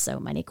 I have so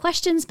many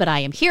questions, but I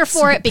am here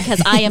for it because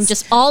I am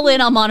just all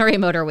in on Monterey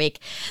Motor Week.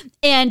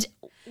 And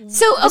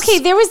so, okay,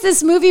 there was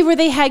this movie where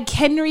they had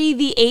Henry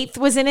VIII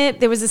was in it.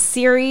 There was a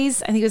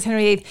series, I think it was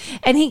Henry VIII,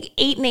 and he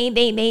ate and ate and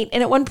ate and ate.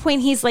 And at one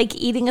point, he's like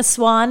eating a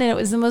swan, and it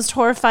was the most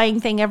horrifying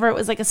thing ever. It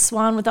was like a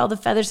swan with all the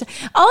feathers.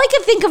 All I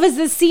could think of is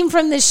this scene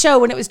from this show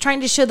when it was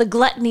trying to show the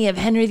gluttony of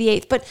Henry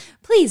VIII. But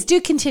please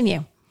do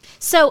continue.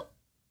 So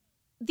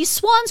these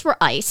swans were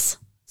ice.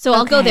 So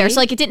I'll go there. So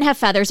like it didn't have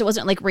feathers. It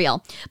wasn't like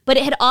real, but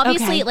it had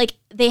obviously like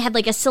they had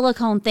like a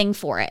silicone thing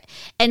for it.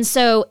 And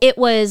so it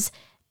was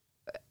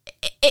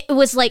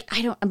like,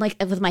 I'm like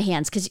with my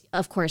hands, because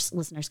of course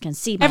listeners can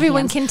see my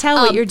Everyone hands. can tell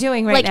what you're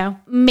doing right like now.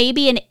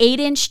 Maybe an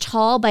 8-inch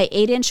tall by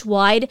 8-inch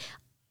wide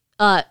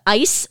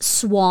ice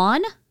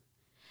swan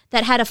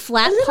that had a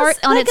flat part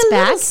on its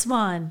back. Little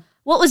swan.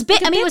 Well, it was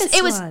big. I mean,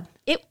 it was.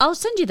 I'll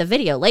send you the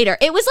video later.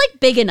 It was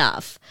like big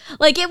enough.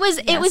 Like it was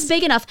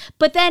big enough.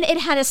 But then it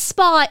had a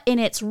spot in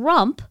its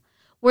rump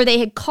where they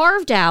had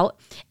carved out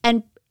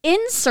and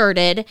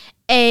inserted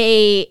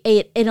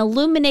an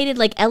illuminated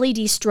like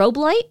LED strobe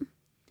light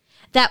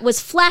that was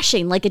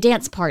flashing like a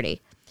dance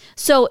party.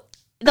 So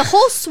the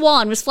whole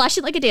swan was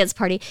flashing like a dance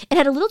party. It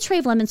had a little tray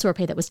of lemon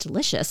sorbet that was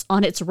delicious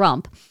on its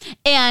rump.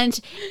 And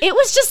it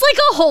was just like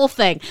a whole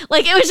thing.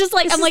 Like, it was just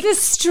like, I'm like the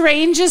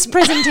strangest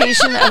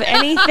presentation of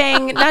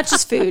anything, not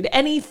just food,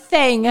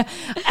 anything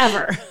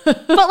ever.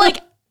 But like,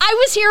 I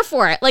was here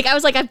for it. Like, I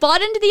was like, I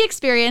bought into the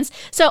experience.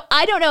 So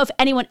I don't know if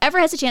anyone ever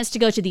has a chance to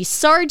go to the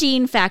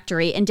sardine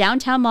factory in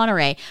downtown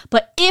Monterey.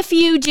 But if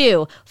you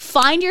do,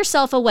 find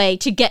yourself a way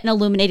to get an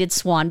illuminated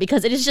swan,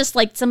 because it is just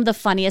like some of the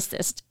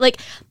funniest.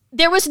 Like,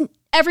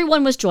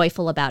 everyone was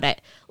joyful about it.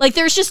 Like,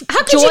 there's just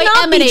joy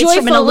emanates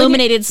from an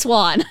illuminated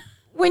swan.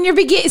 When you're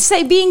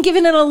being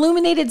given an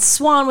illuminated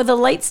swan with a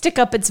light stick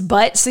up its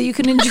butt so you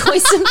can enjoy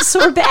some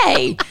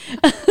sorbet.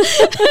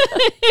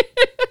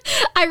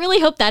 I really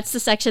hope that's the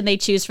section they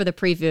choose for the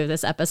preview of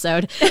this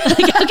episode.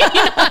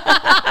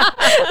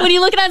 When you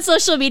look it on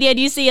social media and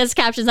you see as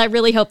captions, I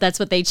really hope that's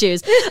what they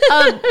choose. But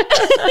it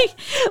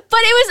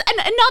was, and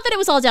not that it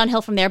was all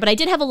downhill from there, but I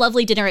did have a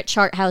lovely dinner at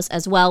Chart House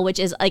as well, which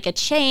is like a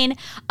chain.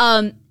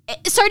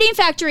 Sardine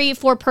factory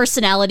for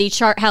personality,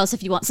 Chart House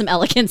if you want some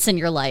elegance in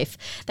your life.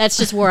 That's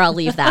just where I'll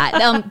leave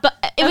that.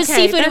 But it was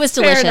seafood. It was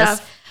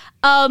delicious.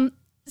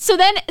 So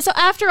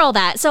after all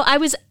that,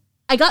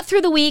 I got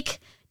through the week.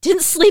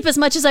 Didn't sleep as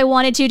much as I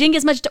wanted to. Didn't get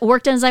as much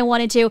work done as I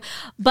wanted to.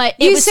 But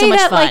it was so much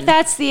fun. You say that like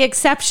that's the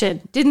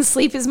exception. Didn't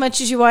sleep as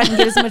much as you want and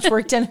get as much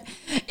work done.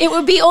 It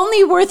would be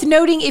only worth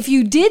noting if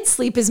you did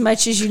sleep as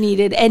much as you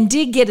needed and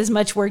did get as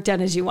much work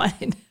done as you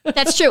wanted.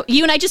 That's true.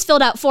 You and I just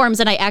filled out forms,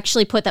 and I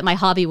actually put that my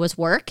hobby was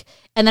work.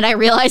 And then I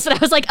realized that I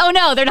was like, oh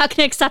no, they're not going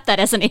to accept that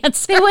as an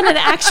answer. They want an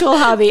actual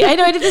hobby. I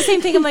know, I did the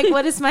same thing. I'm like,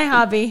 what is my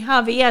hobby?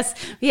 Hobby, yes.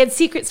 We had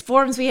secret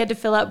forms we had to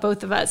fill out,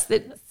 both of us,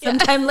 that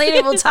sometime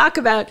later we'll talk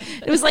about.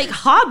 It was like,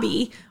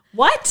 hobby?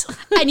 What?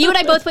 And you and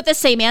I both put the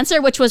same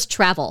answer, which was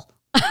travel.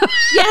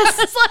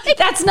 Yes, like,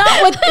 that's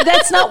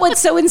not what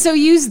so and so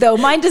used though.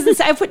 Mine doesn't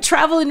say. I put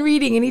travel and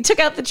reading, and he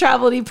took out the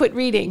travel and he put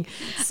reading.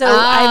 So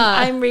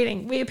I'm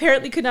reading. We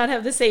apparently could not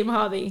have the same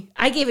hobby.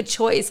 I gave a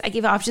choice. I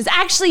gave options.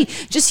 Actually,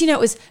 just it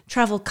was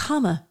travel,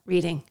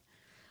 reading.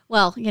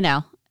 Well,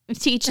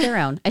 to each their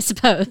own, I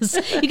suppose.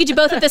 You could do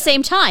both at the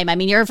same time. I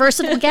mean, you're a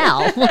versatile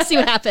gal. We'll see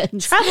what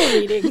happens. Travel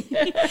reading.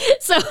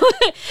 So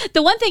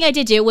the one thing I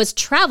did do was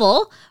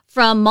travel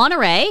from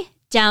Monterey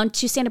down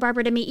to Santa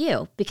Barbara to meet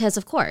you, because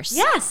of course.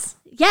 Yes.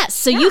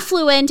 So you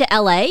flew into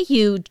LA,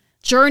 you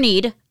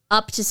journeyed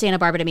up to Santa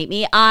Barbara to meet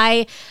me.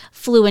 I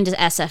flew into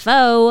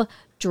SFO,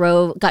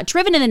 got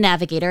driven in a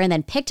Navigator, and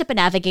then picked up a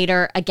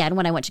Navigator again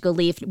when I went to go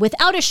leave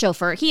without a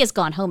chauffeur. He has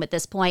gone home at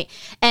this point.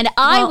 And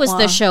I was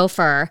the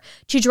chauffeur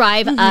to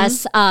drive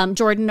us,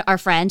 Jordan, our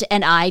friend,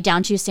 and I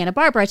down to Santa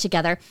Barbara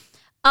together,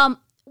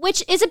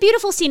 which is a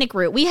beautiful scenic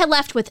route. We had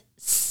left with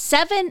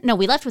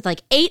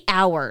 8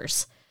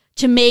 hours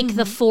to make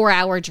the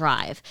 4-hour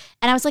drive.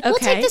 And I was like, we'll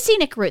take the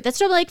scenic route.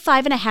 That's normally like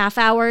 5.5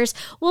 hours.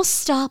 We'll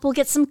stop. We'll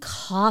get some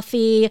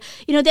coffee.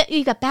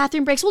 You got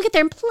bathroom breaks. We'll get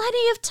there in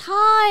plenty of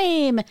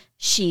time,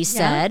 she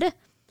said.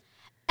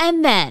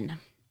 And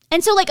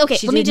so like, okay,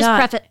 let me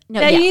just preface.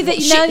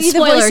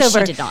 Spoilers,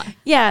 she did not.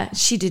 Yeah,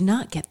 she did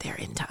not get there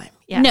in time.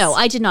 Yes. No,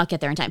 I did not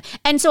get there in time.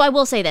 And so I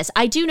will say this.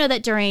 I do know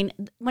that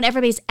when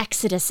everybody's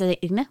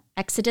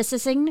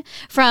exodusing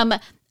from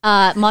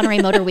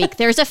Monterey Motor Week,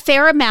 there's a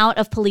fair amount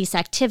of police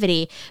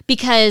activity,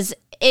 because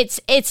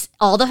it's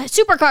all the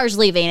supercars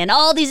leaving and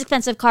all these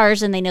expensive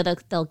cars, and they know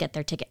they'll get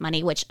their ticket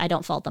money, which I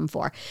don't fault them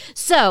for.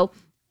 So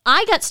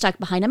I got stuck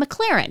behind a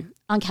McLaren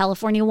on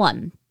California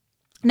 1.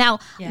 Now,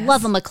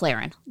 love a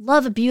McLaren.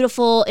 Love a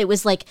beautiful, it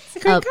was like,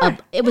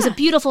 it was a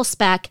beautiful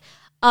spec.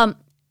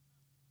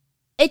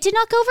 It did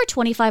not go over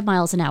 25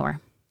 miles an hour.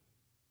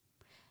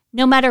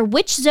 No matter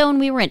which zone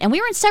we were in. And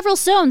we were in several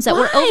zones that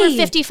were over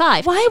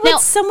 55. Why would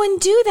someone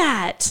do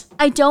that?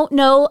 I don't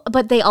know,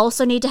 but they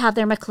also need to have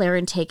their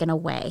McLaren taken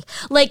away.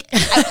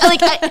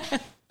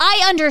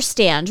 I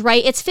understand,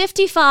 right? It's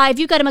 55.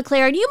 You got a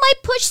McLaren. You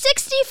might push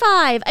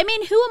 65. I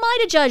mean, who am I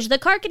to judge? The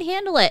car can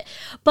handle it.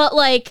 But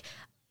like,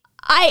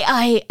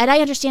 I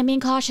understand being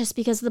cautious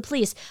because of the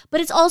police, but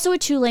it's also a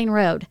 2-lane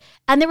road.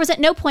 And there was at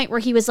no point where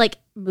he was like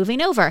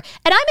moving over.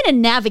 And I'm in a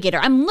Navigator.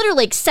 I'm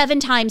literally like 7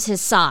 times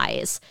his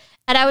size.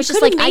 And I was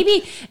just like,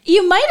 maybe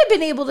you might have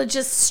been able to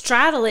just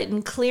straddle it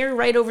and clear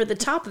right over the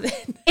top of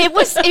it.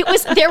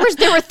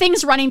 There were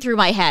things running through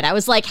my head. I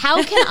was like,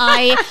 how can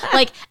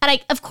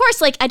I of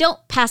course, I don't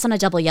pass on a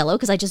double yellow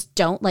because I just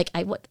don't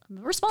I'm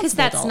responsible. Because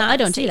that's not I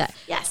don't safe. do that.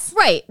 Yes.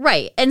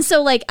 Right. And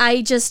so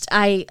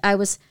I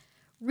was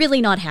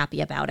really not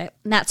happy about it.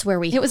 And that's where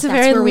we are with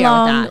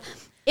that.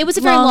 It was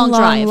a very long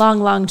drive.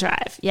 Long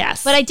drive.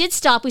 Yes. But I did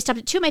stop. We stopped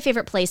at 2 of my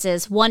favorite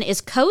places. One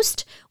is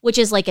Coast, which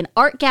is like an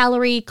art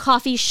gallery,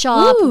 coffee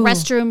shop,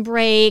 restroom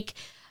break.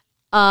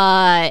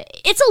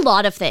 It's a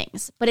lot of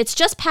things, but it's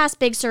just past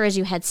Big Sur as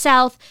you head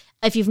south.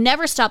 If you've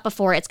never stopped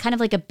before, it's kind of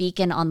like a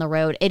beacon on the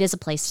road. It is a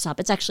place to stop.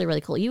 It's actually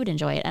really cool. You would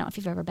enjoy it. I don't know if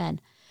you've ever been.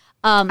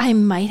 I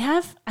might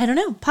have. I don't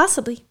know.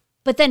 Possibly.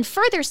 But then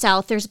further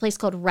south, there's a place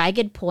called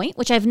Ragged Point,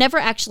 which I've never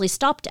actually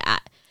stopped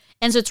at.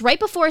 And so it's right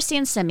before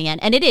San Simeon,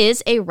 and it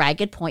is a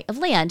ragged point of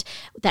land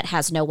that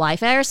has no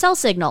Wi-Fi or cell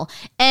signal.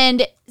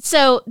 And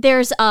so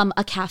there's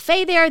a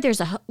cafe there. There's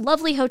a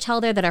lovely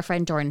hotel there that our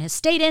friend Doran has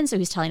stayed in, so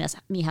he's telling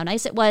me how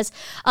nice it was.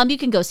 You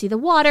can go see the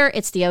water.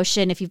 It's the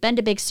ocean. If you've been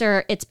to Big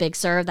Sur, it's Big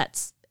Sur.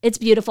 It's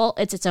beautiful.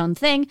 It's its own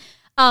thing.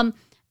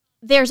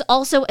 There's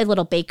also a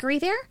little bakery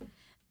there.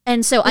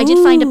 And so I did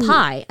find a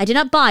pie. I did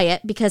not buy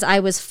it because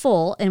I was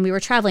full and we were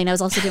traveling. I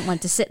didn't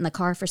want to sit in the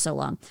car for so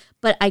long.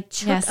 But I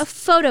took a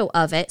photo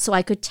of it so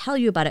I could tell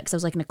you about it because I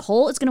was like,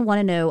 Nicole is going to want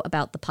to know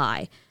about the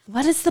pie.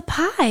 What is the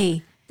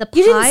pie?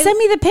 You didn't send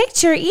me the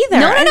picture either.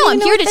 No.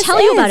 I'm here to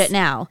tell you about it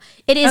now.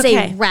 It is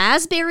a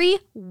raspberry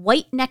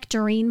white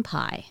nectarine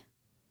pie.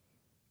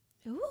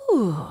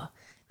 Ooh.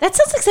 That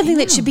sounds like something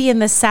that should be in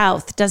the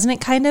South, doesn't it?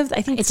 Kind of.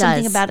 I think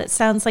something about it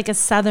sounds like a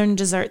Southern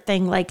dessert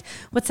thing. Like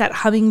what's that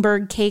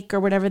hummingbird cake or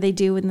whatever they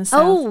do in the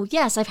South? Oh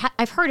yes,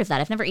 I've heard of that.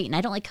 I've never eaten.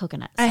 I don't like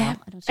coconut. So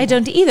I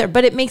don't either.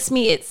 But it makes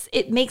me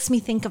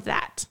think of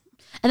that.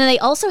 And then they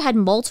also had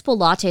multiple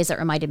lattes that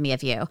reminded me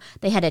of you.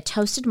 They had a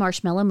toasted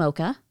marshmallow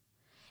mocha,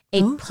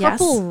 a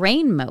purple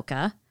rain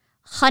mocha,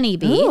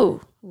 honeybee,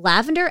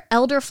 lavender,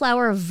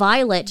 elderflower,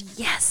 violet.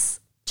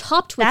 Yes,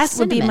 topped with cinnamon.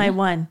 Would be my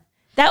one.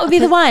 That would be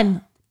the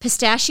one.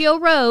 Pistachio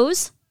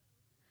rose,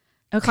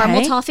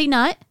 caramel toffee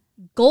nut,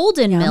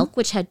 golden milk,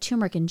 which had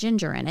turmeric and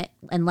ginger in it,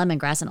 and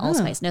lemongrass and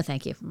allspice. No,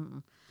 thank you.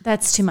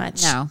 That's too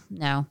much.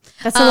 No.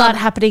 That's a lot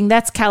happening.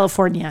 That's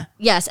California.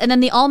 Yes, and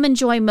then the almond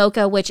joy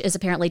mocha, which is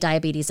apparently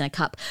diabetes in a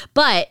cup.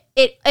 But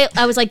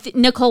I was like,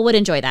 Nicole would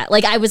enjoy that.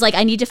 Like I was like,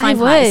 I need to find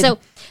pie.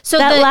 So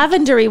that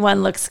lavendery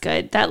one looks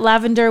good. That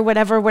lavender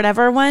whatever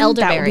one.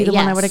 Elderberry. That would be the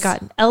one I would have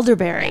gotten.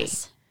 Elderberry.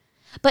 Yes.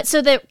 But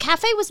so the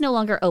cafe was no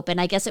longer open.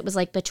 I guess it was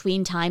like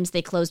between times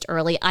they closed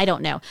early. I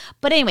don't know.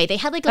 But anyway, they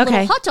had like a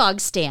little hot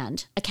dog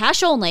stand, a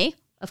cash only,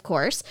 of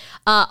course,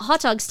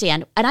 hot dog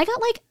stand. And I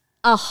got like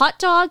a hot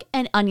dog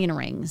and onion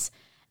rings.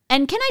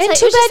 And can I tell you?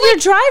 Too bad your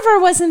driver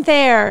wasn't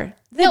there.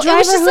 The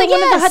driver who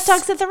wanted the hot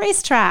dogs at the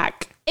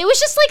racetrack. It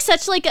was just like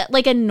such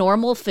like a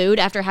normal food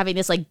after having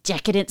this like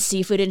decadent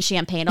seafood and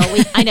champagne all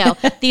week. I know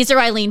these are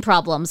Eileen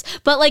problems,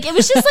 but like it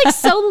was just like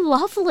so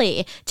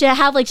lovely to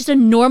have like just a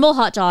normal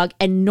hot dog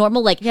and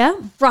normal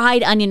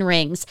fried onion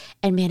rings.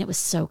 And man, it was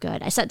so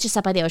good. I just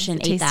sat by the ocean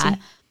and ate that.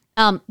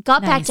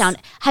 Got back down.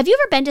 Have you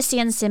ever been to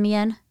San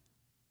Simeon?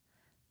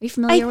 Are you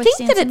familiar with San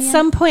Simeon? I think that at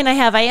some point I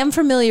have. I am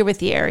familiar with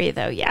the area,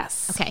 though,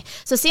 yes. Okay.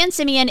 So San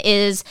Simeon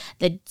is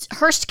the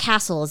Hearst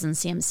Castle is in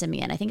San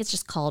Simeon. I think it's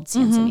just called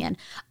San Simeon.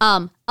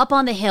 Up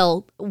on the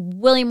hill,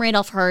 William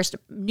Randolph Hearst,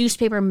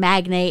 newspaper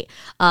magnate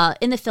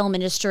in the film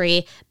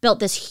industry, built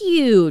this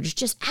huge,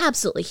 just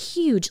absolutely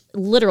huge,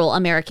 literal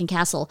American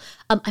castle.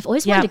 I've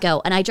always wanted to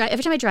go, and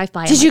every time I drive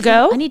by, Did you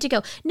go? I need to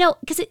go. No,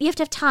 because you have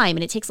to have time,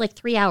 and it takes like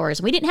 3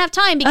 hours. We didn't have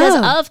time because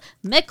of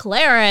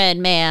McLaren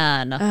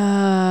Man.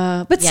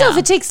 But still, if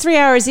it takes 3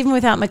 hours, even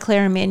without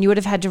McLaren Man, you would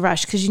have had to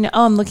rush because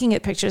I'm looking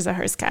at pictures of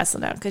Hearst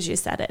Castle now because you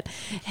said it.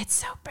 It's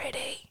so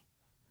pretty.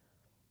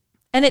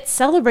 And it's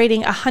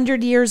celebrating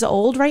 100 years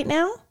old right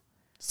now.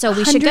 So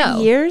we should go.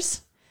 100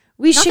 years?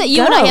 We should go. Not that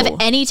you and I have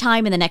any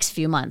time in the next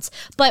few months,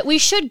 but we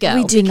should go.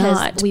 We do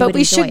not, but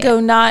we should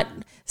go not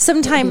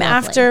sometime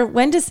after.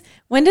 When does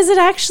it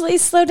actually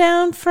slow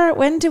down for,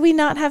 when do we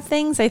not have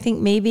things? I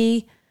think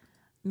maybe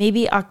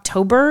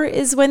October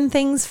is when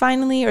things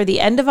finally, or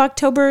the end of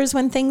October is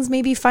when things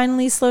maybe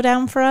finally slow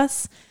down for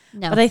us.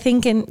 No. But I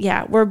think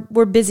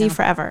we're busy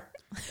forever.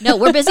 No,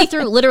 we're busy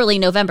through literally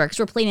November because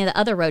we're planning the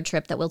other road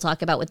trip that we'll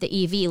talk about with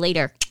the EV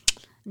later.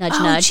 Nudge,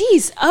 nudge.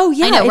 Geez. Oh,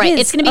 yeah. I know, right?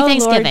 Is. It's going to be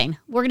Thanksgiving. Lord.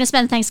 We're going to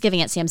spend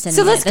Thanksgiving at Samson.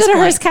 So let's go to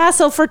Hearst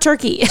Castle for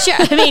turkey. Sure.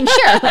 I mean,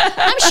 sure.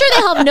 I'm sure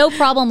they'll have no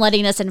problem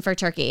letting us in for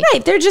turkey.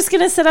 Right. They're just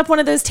going to set up one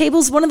of those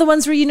tables, one of the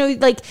ones where,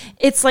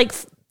 it's like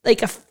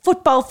a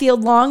football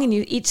field long and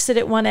you each sit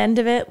at one end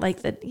of it. I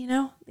think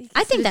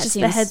that just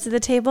seems the heads of the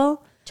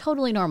table.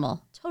 Totally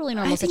normal. Totally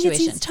normal I think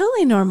situation. It's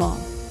totally normal.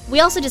 We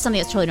also did something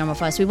that's totally normal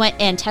for us. We went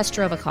and test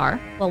drove a car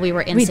while we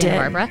were in Santa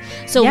Barbara.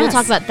 So we'll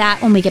talk about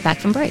that when we get back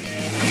from break.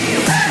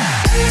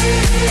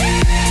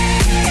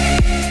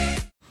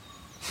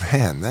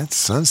 Man, that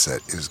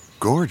sunset is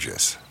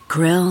gorgeous.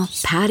 Grill,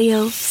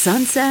 patio,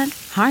 sunset.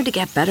 Hard to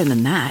get better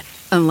than that.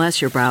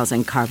 Unless you're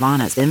browsing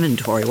Carvana's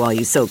inventory while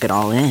you soak it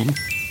all in.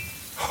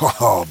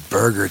 Oh,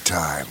 burger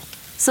time.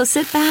 So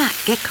sit back,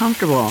 get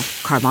comfortable.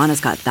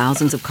 Carvana's got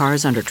thousands of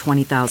cars under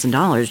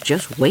 $20,000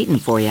 just waiting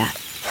for you.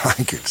 I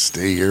could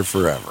stay here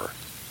forever.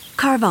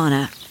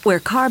 Carvana, where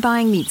car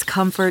buying meets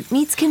comfort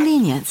meets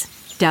convenience.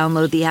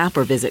 Download the app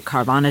or visit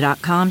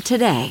Carvana.com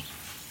today.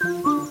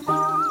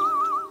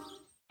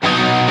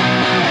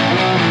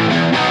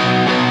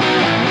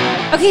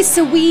 Okay,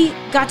 so we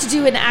got to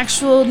do an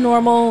actual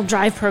normal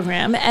drive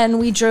program, and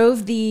we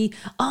drove the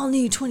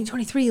all-new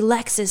 2023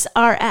 Lexus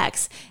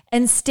RX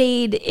and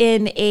stayed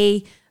in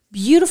a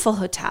beautiful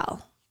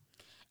hotel.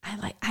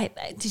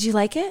 Did you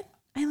like it,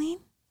 Eileen?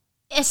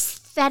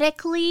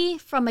 Aesthetically,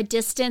 from a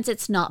distance,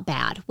 it's not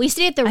bad. We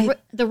stayed at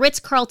the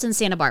Ritz-Carlton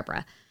Santa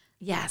Barbara.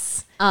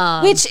 Yes.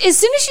 Which, as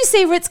soon as you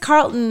say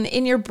Ritz-Carlton,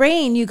 in your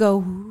brain, you go,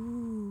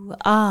 ooh,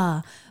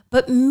 ah.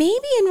 But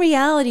maybe in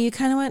reality, you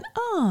kind of went,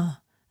 oh,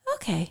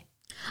 okay.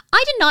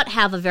 I did not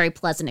have a very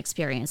pleasant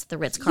experience at the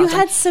Ritz-Carlton. You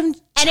had some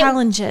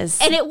challenges.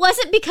 And it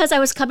wasn't because I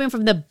was coming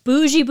from the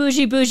bougie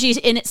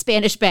in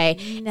Spanish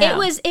Bay.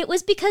 No. It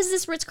was because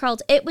this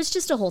Ritz-Carlton, it was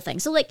just a whole thing.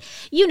 So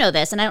you know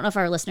this, and I don't know if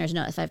our listeners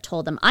know if I've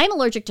told them, I'm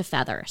allergic to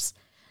feathers.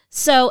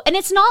 So, and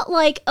it's not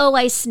like, oh,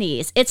 I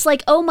sneeze. It's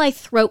like, oh, my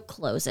throat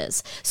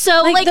closes.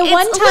 So the it's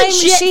one time a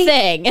legit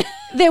thing.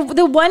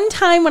 The one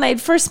time when I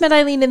first met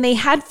Eileen and they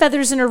had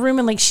feathers in her room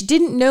and she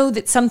didn't know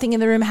that something in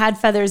the room had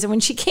feathers. And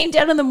when she came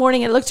down in the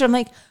morning and looked at her, I'm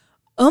like,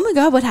 oh my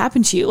God, what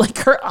happened to you?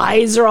 Her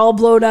eyes are all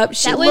blown up.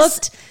 That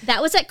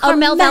was at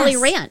Carmel Valley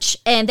Ranch.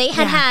 And they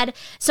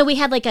so we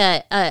had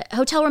a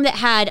hotel room that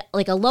had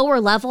a lower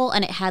level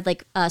and it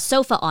had a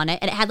sofa on it.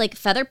 And it had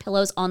feather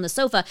pillows on the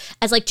sofa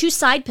as two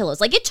side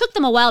pillows. It took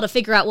them a while to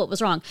figure out what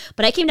was wrong.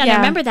 But I came down to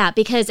remember that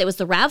because it was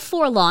the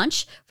RAV4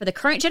 launch for the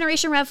current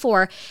generation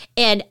RAV4.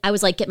 And I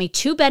was get me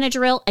 2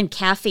 Benadryl and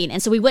caffeine.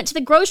 And so we went to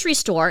the grocery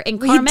store in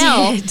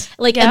Carmel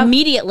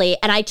immediately.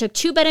 And I took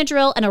 2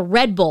 Benadryl and a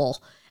Red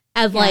Bull.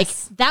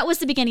 That was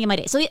the beginning of my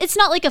day. So it's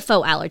not a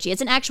faux allergy.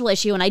 It's an actual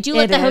issue. And I do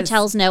let the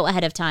hotels know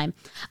ahead of time.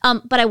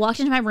 But I walked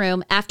into my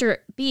room after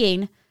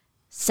being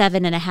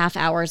 7.5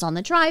 hours on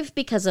the drive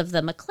because of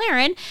the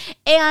McLaren.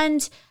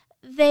 And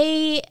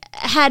they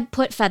had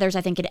put feathers,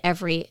 I think, in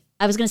every,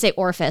 I was going to say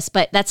orifice,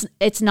 but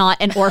it's not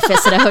an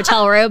orifice in a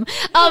hotel room.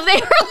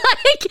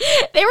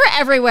 They were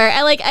everywhere.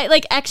 I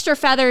like extra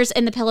feathers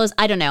in the pillows.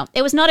 I don't know.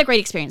 It was not a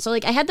great experience. So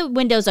I had the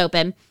windows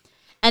open.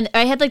 And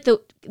I had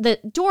the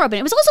door open.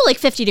 It was also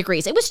 50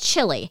 degrees. It was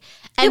chilly.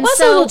 And it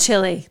was a little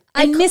chilly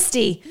and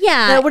misty.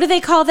 Yeah. What do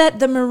they call that?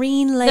 The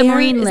marine layer? The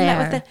marine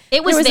layer.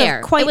 It was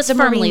there. Quite it was the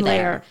firmly marine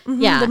there. Layer.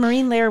 Mm-hmm. Yeah. The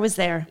marine layer was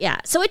there. Yeah.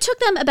 So it took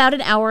them about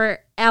an hour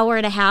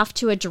and a half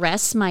to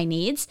address my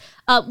needs,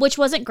 which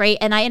wasn't great.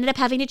 And I ended up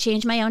having to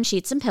change my own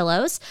sheets and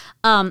pillows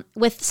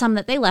with some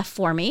that they left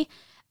for me.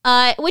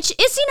 Which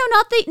is,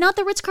 not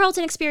the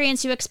Ritz-Carlton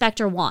experience you expect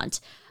or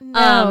want.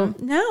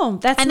 No,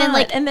 that's and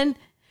not. Then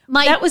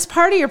that was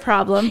part of your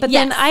problem. But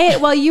then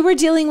while you were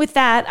dealing with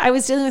that, I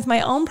was dealing with my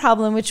own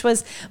problem, which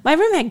was my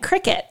room had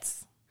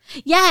crickets.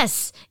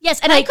 Yes.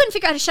 And I couldn't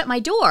figure out how to shut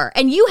my door.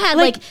 And you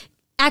had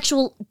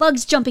actual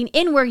bugs jumping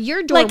in where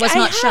your door was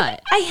not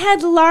shut. I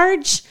had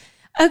large,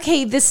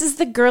 this is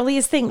the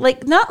girliest thing.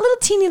 Not little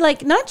teeny,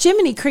 not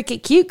Jiminy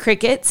Cricket, cute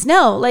crickets.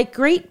 No,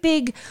 great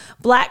big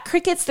black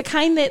crickets, the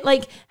kind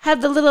that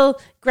have the little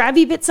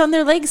grabby bits on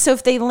their legs. So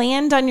if they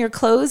land on your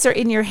clothes or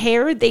in your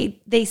hair,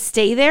 they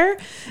stay there.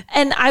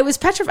 And I was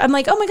petrified. I'm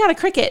like, oh my God, a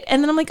cricket.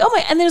 And then I'm like, oh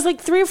my, and there's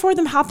 3 or 4 of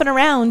them hopping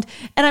around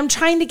and I'm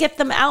trying to get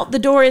them out the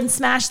door and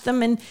smash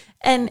them. And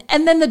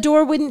then the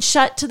door wouldn't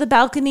shut to the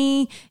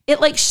balcony.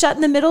 It shut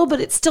in the middle,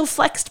 but it still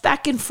flexed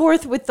back and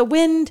forth with the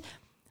wind.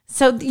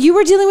 So you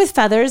were dealing with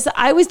feathers.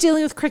 I was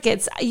dealing with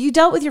crickets. You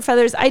dealt with your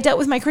feathers. I dealt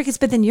with my crickets,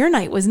 but then your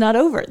night was not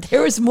over.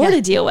 There was more to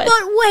deal with.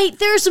 But wait,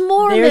 there's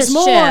more. There's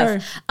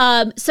more.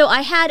 So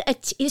I had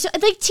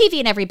TV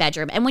in every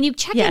bedroom. And when you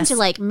check into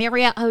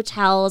Marriott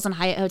hotels and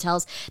Hyatt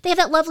hotels, they have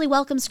that lovely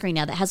welcome screen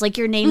now that has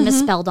your name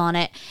misspelled on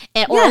it.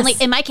 Or only,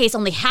 in my case,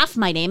 only half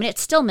my name and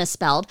it's still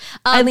misspelled.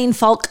 Eileen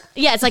Falk.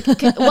 Yeah,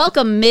 it's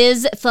welcome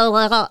Ms.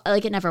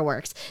 It never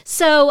works.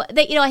 So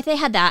they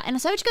had that.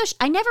 And so I would go,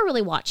 I never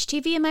really watched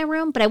TV in my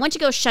room, but I went to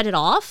go shut it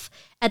off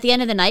at the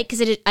end of the night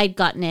because I'd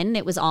gotten in and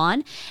it was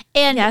on.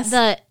 And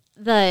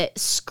the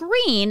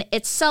screen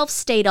itself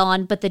stayed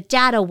on, but the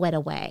data went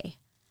away.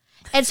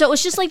 And so it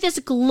was just like this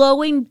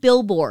glowing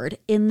billboard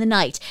in the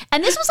night.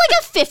 And this was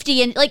like a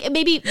 50 and like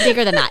maybe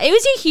bigger than that. It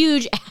was a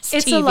huge ass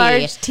It's TV. a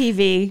large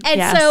TV. And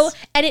yes. so,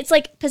 and it's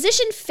like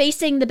positioned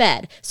facing the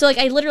bed. So like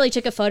I literally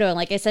took a photo and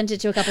like I sent it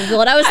to a couple of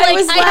people and I was like,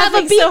 I have a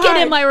laughing so beacon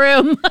hard. in my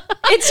room.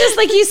 It's just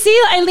like you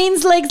see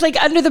Eileen's legs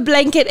like under the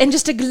blanket and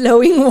just a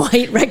glowing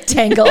white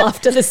rectangle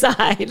off to the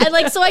side. And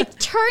like, so I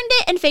turned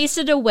it and faced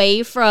it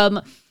away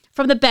from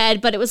the bed,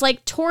 but it was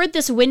like toward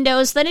this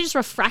window. So then it just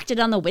refracted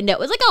on the window. It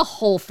was like a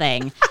whole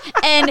thing.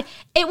 And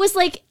it was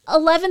like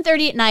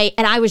 11:30 at night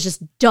and I was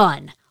just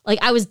done. Like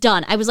I was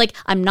done. I was like,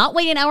 I'm not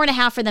waiting an hour and a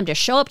half for them to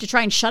show up to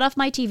try and shut off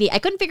my TV. I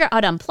couldn't figure out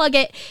how to unplug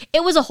it.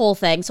 It was a whole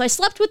thing. So I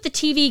slept with the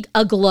TV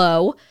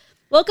aglow.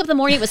 Woke up in the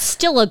morning, it was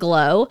still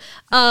aglow.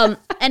 And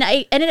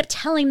I ended up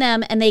telling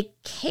them and they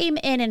came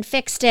in and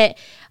fixed it.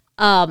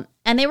 And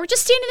they were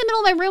just standing in the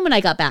middle of my room when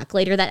I got back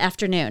later that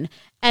afternoon.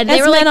 And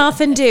they as were men like,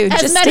 often do. as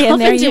Just men stand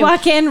there. often do. You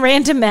walk in,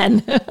 random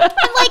men. And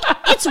like,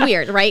 it's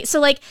weird, right? So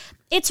like,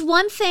 it's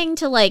one thing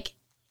to like,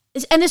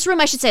 and this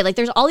room, I should say, like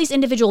there's all these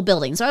individual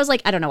buildings. So I was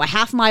like, I don't know, a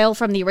half mile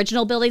from the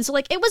original building. So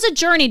like, it was a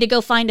journey to go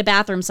find a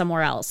bathroom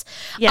somewhere else.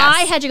 Yes.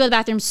 I had to go to the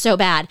bathroom so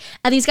bad.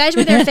 And these guys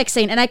were there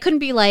fixing, and I couldn't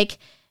be like,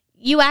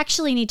 you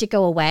actually need to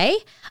go away.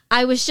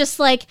 I was just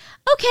like,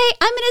 okay,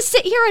 I'm going to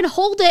sit here and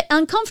hold it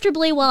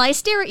uncomfortably while I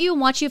stare at you and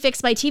watch you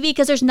fix my TV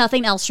because there's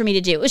nothing else for me to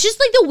do. It was just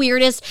like the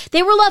weirdest.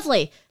 They were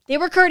lovely. They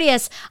were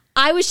courteous.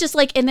 I was just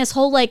like in this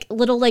whole like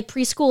little like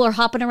preschooler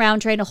hopping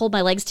around trying to hold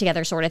my legs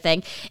together sort of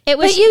thing. It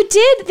was. But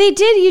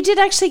you did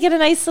actually get a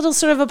nice little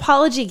sort of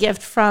apology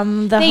gift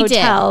from the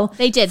hotel.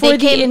 They did. For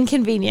the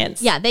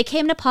inconvenience. Yeah, they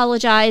came and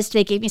apologized.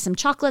 They gave me some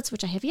chocolates,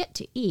 which I have yet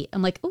to eat.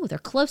 I'm like, oh, they're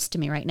close to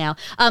me right now.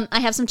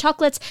 I have some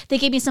chocolates. They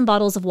gave me some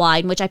bottles of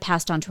wine, which I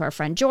passed on to our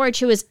friend George,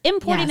 who is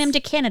importing them to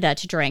Canada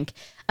to drink,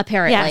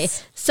 apparently.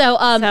 Yes. So,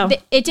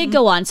 it did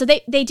go on. So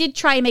they did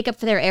try and make up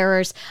for their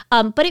errors,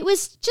 but it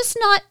was just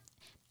not.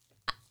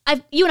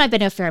 You and I've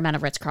been to a fair amount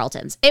of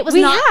Ritz-Carltons. It was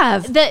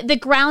the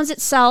grounds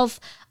itself.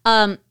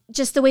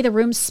 Just the way the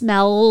room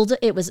smelled,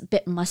 it was a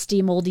bit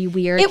musty, moldy,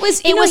 weird. It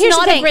was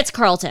not a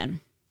Ritz-Carlton.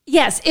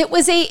 Yes, it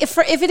was if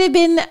it had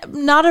been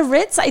not a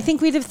Ritz, I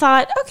think we'd have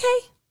thought, okay,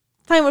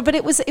 fine. But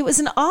it was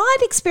an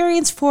odd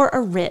experience for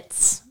a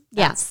Ritz.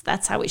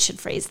 That's how we should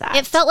phrase that.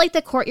 It felt like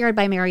the Courtyard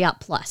by Marriott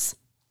Plus.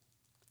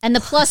 And the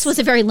plus was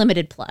a very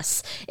limited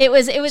plus. It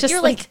was just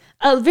you're like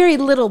a very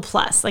little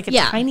plus, like a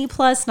Yeah. tiny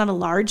plus, not a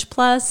large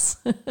plus.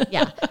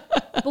 Yeah.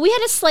 But we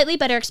had a slightly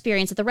better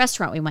experience at the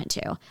restaurant we went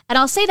to. And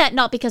I'll say that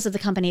not because of the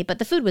company, but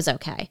the food was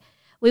okay.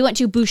 We went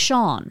to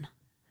Bouchon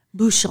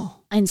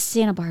in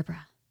Santa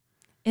Barbara.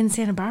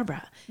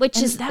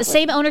 Which is the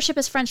same ownership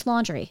as French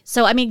Laundry.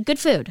 So, I mean, good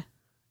food.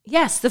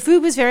 Yes, the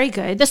food was very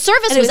good. The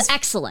service was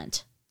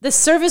excellent. The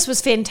service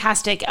was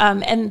fantastic,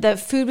 and the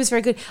food was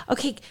very good.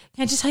 Okay,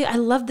 can I just tell you, I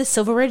love the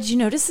silverware. Did you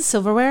notice the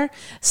silverware?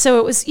 So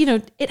it was,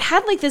 it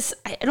had like this,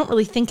 I don't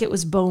really think it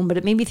was bone, but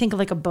it made me think of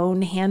like a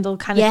bone handle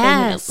kind of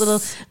thing.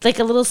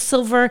 A little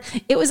silver.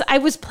 I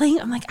was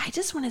playing, I'm like, I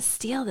just want to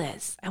steal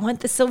this. I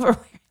want the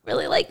silverware. I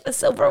really like the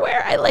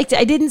silverware. I liked it.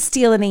 I didn't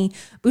steal any.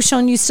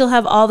 Bouchon, you still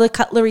have all the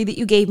cutlery that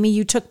you gave me,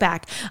 you took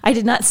back. I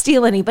did not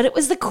steal any, but it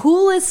was the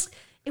coolest.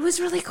 It was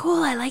really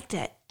cool. I liked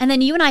it. And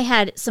then you and I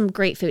had some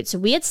great food. So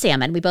we had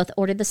salmon. We both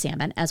ordered the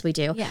salmon, as we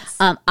do. Yes.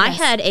 I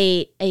had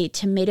a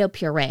tomato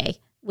puree,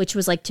 which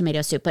was like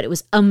tomato soup, but it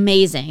was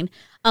amazing.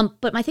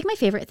 But I think my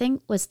favorite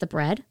thing was the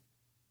bread.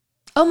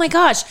 Oh my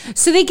gosh.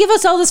 So they give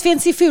us all this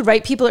fancy food,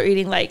 right? People are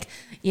eating like,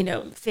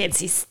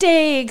 fancy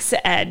steaks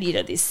and,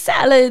 these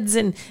salads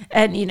and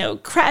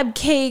crab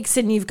cakes.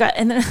 And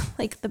and then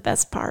like the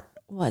best part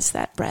was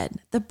that bread.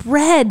 The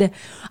bread.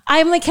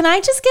 I'm like, can I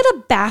just get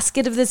a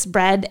basket of this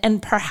bread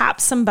and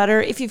perhaps some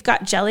butter? If you've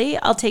got jelly,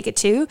 I'll take it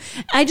too.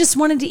 I just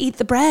wanted to eat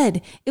the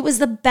bread. It was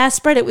the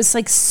best bread. It was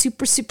like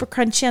super, super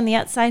crunchy on the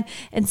outside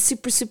and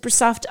super, super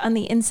soft on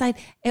the inside.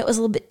 It was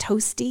a little bit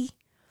toasty.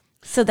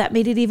 So that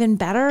made it even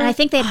better. And I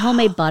think they had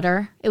homemade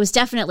butter. It was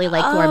definitely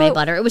like gourmet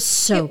butter. It was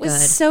so good. It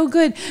was so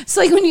good.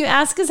 So like when you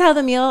ask us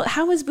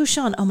how was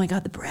Bouchon? Oh my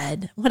God, the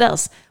bread. What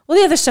else? Well,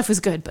 the other stuff was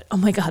good, but oh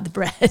my God, the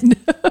bread.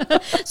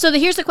 So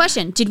here's the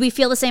question. Did we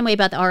feel the same way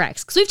about the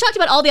RX? Because we've talked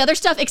about all the other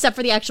stuff except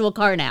for the actual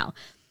car now.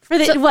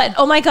 What?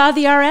 Oh my God,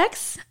 the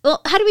RX?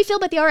 Well, how do we feel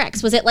about the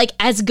RX? Was it like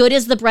as good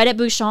as the bread at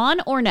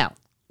Bouchon or no?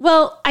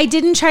 Well, I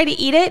didn't try to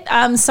eat it,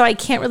 so I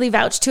can't really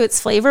vouch to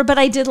its flavor, but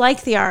I did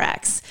like the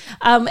RX.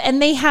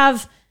 And they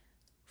have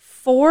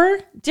 4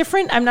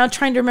 different, I'm now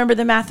trying to remember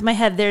the math in my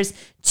head. There's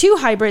 2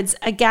 hybrids,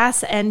 a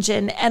gas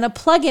engine, and a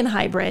plug-in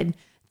hybrid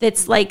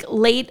that's like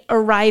late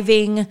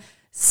arriving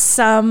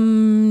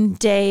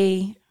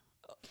someday.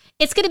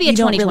 It's going to be a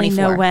 2024. Really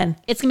know when.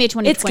 It's going to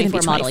be a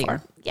 2024 model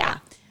year. Yeah.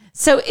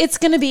 So it's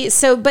going to be,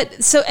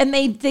 and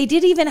they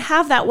did even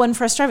have that one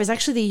for us drivers.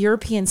 Actually, the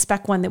European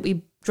spec one that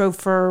we drove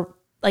for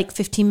like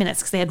 15 minutes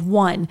because they had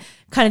one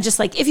kind of just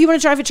like, if you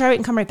want to drive it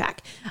and come right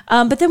back.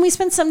 But then we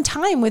spent some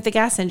time with the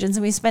gas engines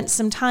and we spent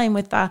some time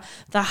with the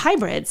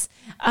hybrids.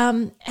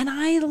 And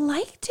I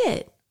liked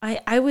it.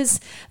 I was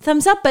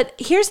thumbs up. But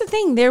here's the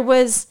thing.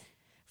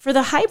 For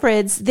the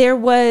hybrids, there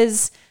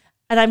was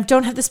and I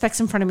don't have the specs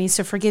in front of me,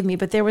 so forgive me,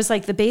 but there was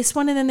like the base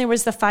one and then there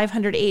was the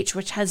 500H,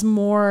 which has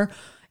more,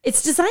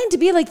 it's designed to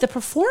be like the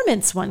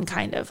performance one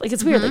kind of. Like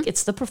it's weird, like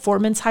it's the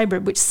performance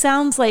hybrid, which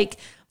sounds like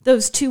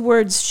those two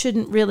words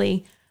shouldn't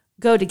really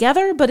go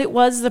together, but it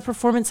was the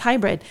performance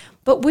hybrid.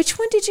 Like which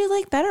one did you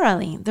like better,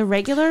 Eileen? The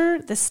regular,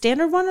 the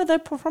standard one, or the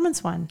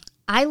performance one?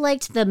 I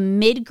liked the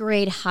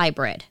mid-grade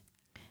hybrid.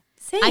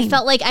 Same. I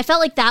felt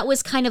like that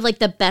was kind of like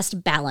the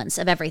best balance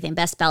of everything.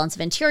 Best balance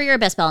of interior,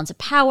 best balance of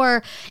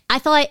power. I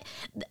thought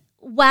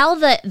while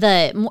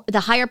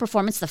the higher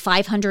performance, the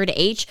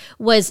 500H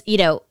was,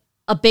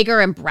 a bigger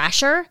and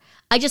brasher,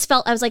 I just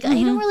felt, I was like, I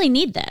don't really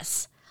need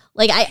this.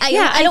 Like I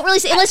don't really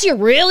see, unless you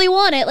really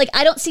want it, like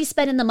I don't see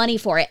spending the money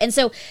for it. And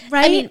so,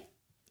 right. I mean,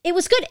 it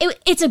was good.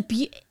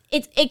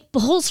 It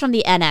pulls from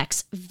the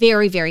NX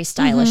very, very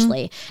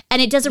stylishly,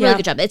 and it does a really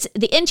good job. It's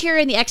the interior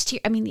and the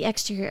exterior. I mean, the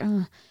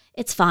exterior,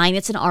 it's fine.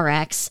 It's an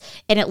RX,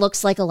 and it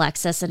looks like a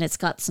Lexus, and it's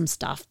got some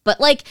stuff. But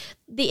like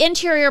the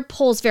interior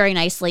pulls very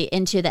nicely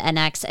into the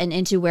NX and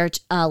into where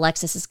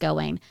Lexus is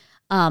going.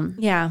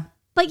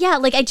 But yeah,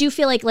 like I do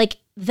feel like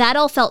that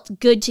all felt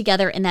good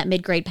together in that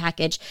mid-grade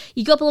package.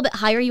 You go up a little bit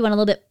higher, you want a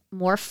little bit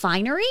more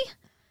finery,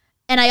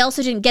 and I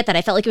also didn't get that.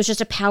 I felt like it was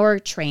just a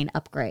powertrain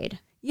upgrade.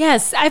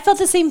 Yes, I felt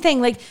the same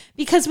thing. Like,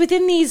 because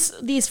within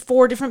these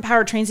 4 different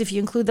powertrains, if you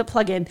include the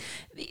plug-in,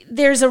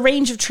 there's a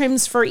range of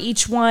trims for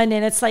each one.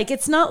 And it's like,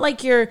 it's not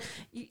like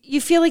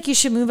you feel like you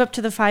should move up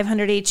to the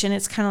 500H and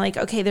it's kind of like,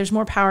 okay, there's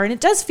more power. And it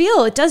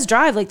does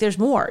drive like there's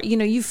more,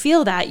 you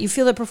feel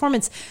the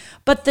performance,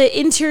 but the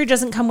interior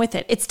doesn't come with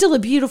it. It's still a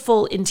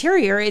beautiful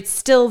interior. It's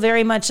still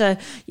very much the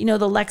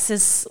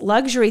Lexus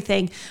luxury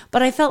thing.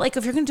 But I felt like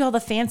if you're going to do all the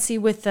fancy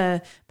with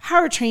the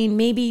powertrain,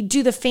 maybe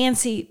do the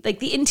fancy, like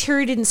the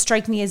interior didn't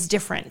strike me as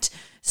different.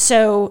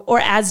 So, or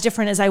as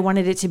different as I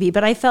wanted it to be.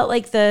 But I felt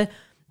like the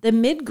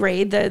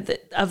mid-grade,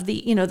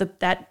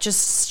 that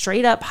just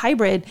straight up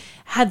hybrid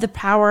had the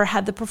power,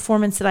 had the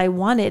performance that I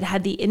wanted,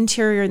 had the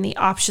interior and the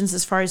options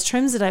as far as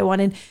trims that I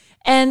wanted.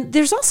 And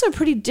there's also a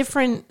pretty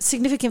different,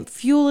 significant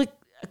fuel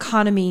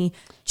economy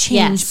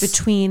change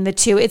between the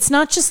two. It's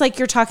not just like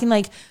you're talking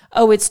like,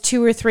 oh, it's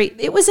 2 or 3.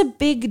 It was a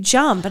big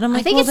jump. And I'm like,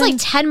 I think it's like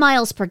 10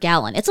 miles per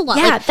gallon. It's a lot.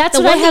 Yeah, like, that's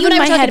what I have in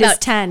my head is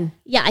 10.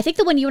 Yeah, I think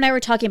the one you and I were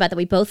talking about that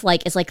we both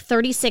like is like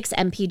 36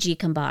 mpg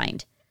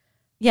combined.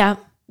 Yeah.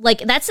 Like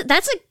that's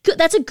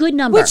a good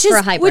number for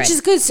a hybrid. Which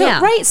is good. So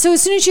right. So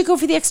as soon as you go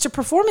for the extra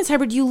performance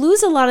hybrid, you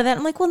lose a lot of that.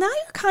 I'm like, well, now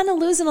you're kind of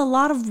losing a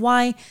lot of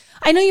why.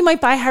 I know you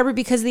might buy hybrid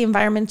because of the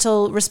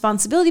environmental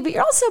responsibility, but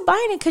you're also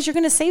buying it because you're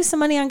going to save some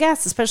money on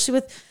gas, especially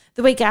with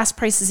the way gas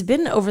prices have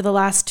been over the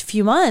last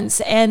few months.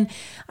 And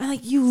I'm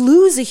like, you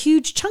lose a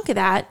huge chunk of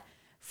that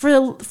for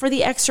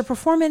the extra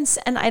performance,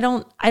 and I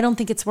don't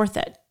think it's worth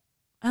it.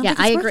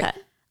 I agree.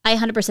 I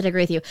 100%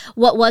 agree with you.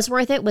 What was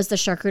worth it was the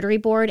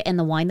charcuterie board and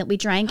the wine that we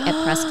drank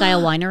at Presque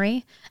Isle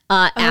Winery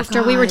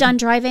after we were done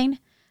driving.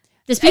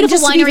 This beautiful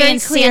winery in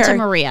Santa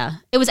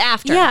Maria. It was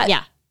after.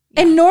 Yeah.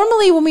 And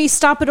normally when we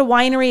stop at a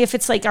winery, if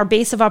it's like our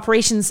base of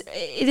operations,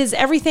 it is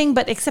everything,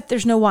 but except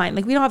there's no wine.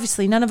 Like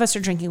obviously none of us are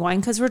drinking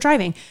wine because we're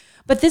driving.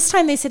 But this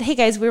time they said, hey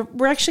guys,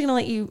 we're actually going to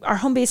let you, our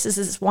home base is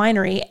this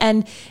winery.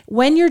 And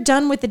when you're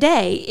done with the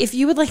day, if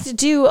you would like to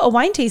do a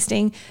wine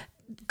tasting,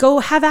 go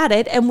have at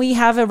it, and we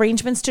have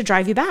arrangements to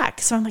drive you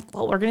back. So I'm like,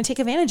 well, we're going to take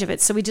advantage of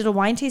it. So we did a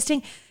wine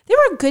tasting. There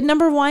were a good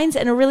number of wines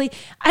and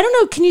I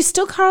don't know, can you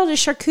still call it a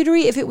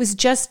charcuterie if it was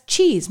just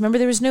cheese? Remember,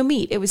 there was no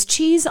meat. It was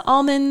cheese,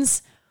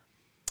 almonds,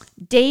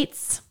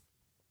 dates,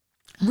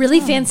 really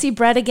fancy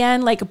bread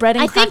again, like bread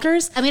and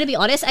crackers. I'm going to be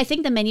honest, I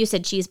think the menu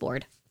said cheese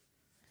board.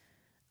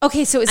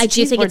 Okay, so it's a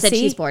cheese board. I do think it said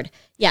cheese board.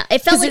 Yeah,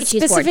 it felt like a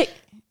cheese board.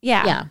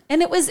 Yeah.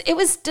 And it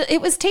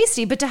was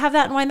tasty, but to have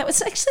that in wine, that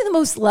was actually the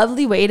most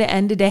lovely way to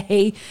end a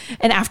day,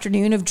 an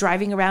afternoon of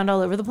driving around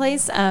all over the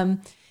place.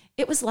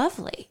 It was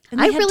lovely.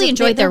 And I really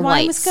enjoyed their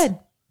wine. Whites. Was good.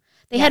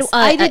 They had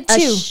I did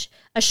too.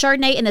 A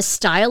Chardonnay in the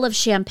style of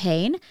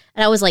champagne,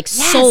 and I was like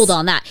sold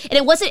on that. And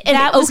it wasn't an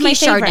oaky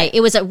Chardonnay;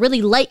 it was a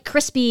really light,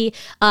 crispy,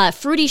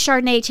 fruity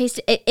Chardonnay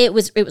taste. It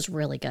was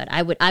really good.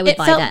 I would buy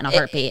that in a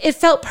heartbeat. It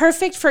felt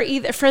perfect for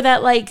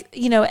that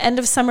end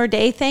of summer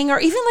day thing, or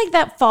even like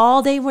that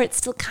fall day where it's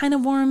still kind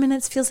of warm and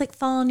it feels like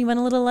fall, and you want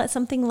a little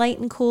something light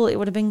and cool. It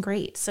would have been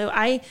great. So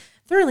I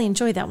thoroughly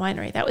enjoyed that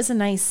winery. That was a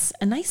nice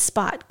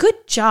spot.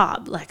 Good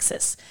job,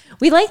 Lexus.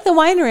 We like the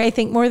winery, I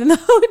think, more than the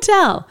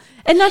hotel.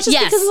 And not just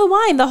because of the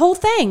wine, the whole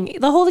thing,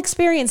 the whole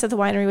experience at the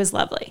winery was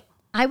lovely.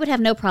 I would have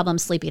no problem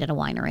sleeping at a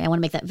winery. I want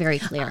to make that very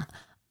clear.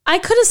 I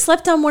could have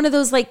slept on one of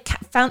those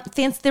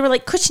fancy, they were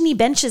like cushiony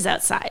benches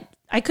outside.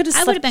 I could have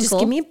slept, just cool.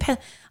 Give me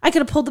I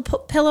could have pulled the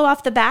pillow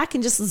off the back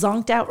and just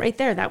zonked out right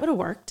there. That would have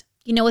worked.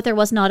 You know what there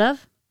was not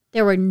of?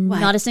 There were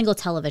not a single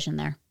television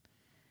there.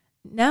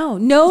 No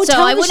so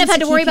I wouldn't have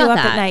had to worry about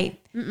that at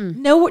night.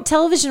 No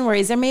television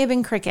worries. There may have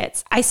been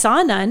crickets. I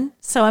saw none,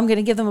 so I'm going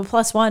to give them a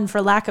 +1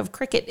 for lack of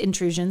cricket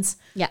intrusions.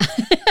 Yeah.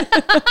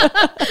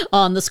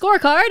 On the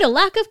scorecard, a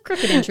lack of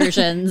cricket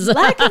intrusions.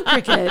 Lack of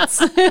crickets.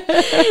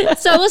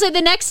 So we'll say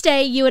the next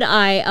day, you and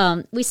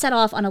I, we set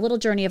off on a little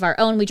journey of our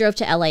own. We drove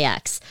to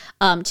LAX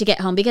to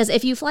get home, because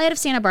if you fly out of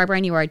Santa Barbara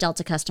and you are a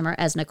Delta customer,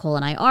 as Nicole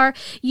and I are,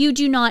 you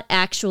do not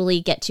actually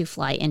get to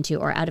fly into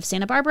or out of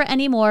Santa Barbara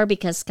anymore,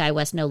 because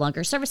SkyWest no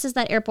longer services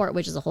that airport,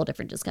 which is a whole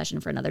different discussion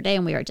for another day,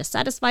 and we are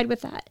dissatisfied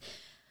with that.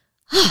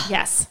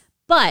 Yes.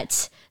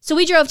 But, so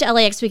we drove to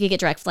LAX so we could get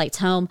direct flights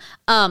home,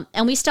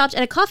 and we stopped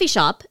at a coffee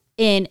shop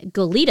in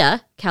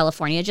Goleta,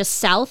 California, just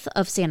south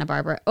of Santa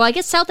Barbara. Oh, I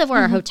guess south of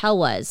where our hotel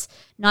was,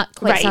 not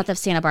quite south of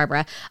Santa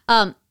Barbara.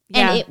 And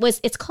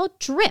it's called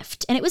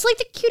Drift, and it was like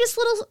the cutest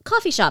little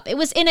coffee shop. It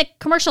was in a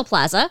commercial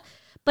plaza,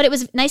 but it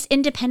was a nice,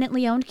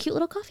 independently owned, cute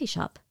little coffee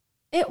shop.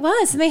 It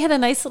was. And they had a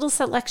nice little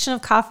selection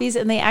of coffees,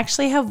 and they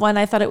actually have one.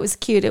 I thought it was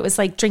cute. It was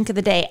like drink of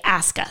the day,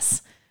 ask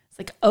us. It's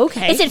like,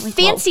 okay. It said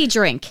fancy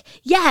drink.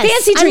 Yes.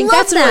 Fancy drink.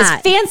 That's that. what it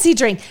was. Fancy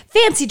drink.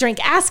 Fancy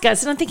drink. Ask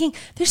us. And I'm thinking,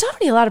 there's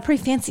already a lot of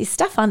pretty fancy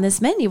stuff on this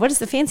menu. What is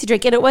the fancy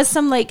drink? And it was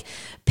some like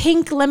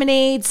pink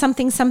lemonade,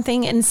 something,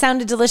 and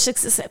sounded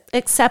delicious,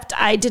 except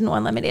I didn't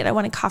want lemonade. I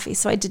wanted coffee.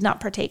 So I did not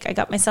partake. I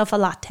got myself a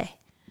latte.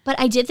 But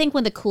I did think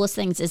one of the coolest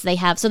things is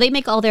so they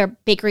make all their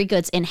bakery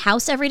goods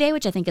in-house every day,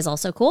 which I think is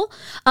also cool.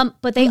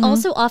 But they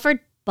also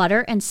offered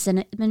butter and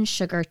cinnamon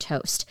sugar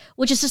toast,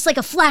 which is just like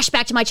a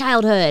flashback to my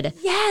childhood.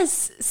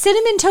 Yes.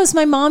 Cinnamon toast.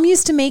 My mom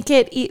used to make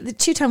it the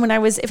 2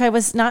 times if I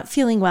was not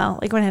feeling well,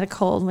 like when I had a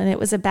cold, when it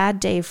was a bad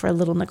day for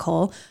little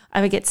Nicole,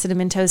 I would get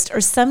cinnamon toast. Or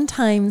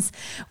sometimes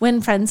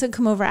when friends would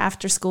come over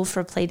after school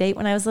for a play date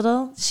when I was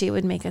little, she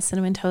would make a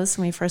cinnamon toast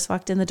when we first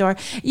walked in the door.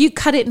 You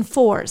cut it in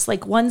 4s,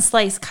 like one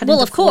slice cut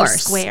into 4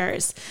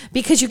 squares,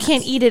 because you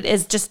can't eat it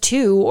as just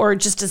 2 or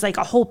just as like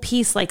a whole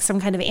piece, like some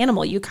kind of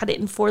animal. You cut it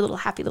in 4 little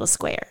happy little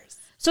squares.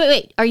 So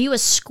wait, are you a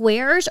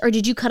squares or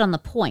did you cut on the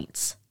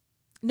points?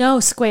 No,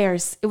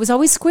 squares. It was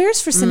always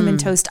squares for cinnamon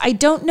toast. I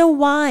don't know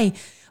why.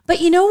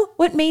 But you know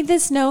what made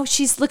this? No,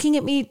 she's looking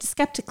at me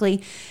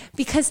skeptically,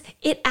 because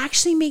it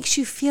actually makes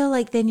you feel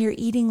like then you're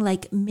eating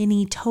like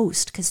mini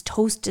toast, because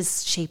toast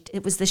is shaped.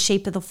 It was the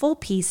shape of the full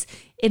piece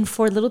in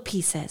 4 little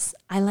pieces.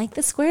 I like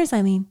the squares,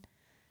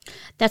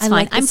 That's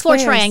fine. I'm for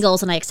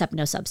triangles and I accept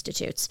no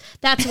substitutes.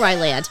 That's where I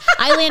land.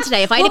 I land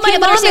today. If I had a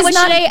peanut butter sandwich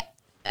today,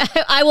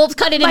 I will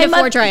cut it into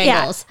 4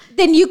 triangles. Yeah.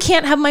 Then you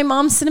can't have my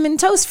mom's cinnamon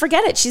toast.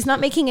 Forget it. She's not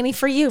making any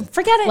for you.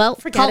 Forget it. Well,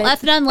 call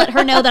Ethna and let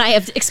her know that I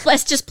have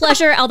expressed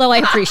displeasure, although I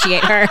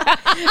appreciate her.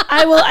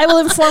 I will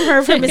inform her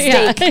of her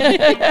mistake.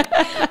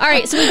 All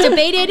right, so we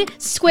debated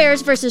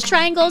squares versus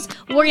triangles.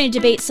 We're going to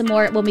debate some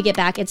more when we get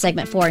back in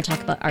segment 4 and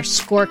talk about our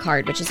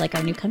scorecard, which is like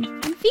our new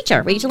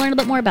feature. We get to learn a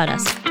bit more about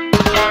us.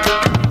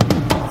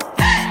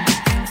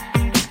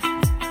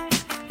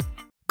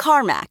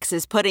 CarMax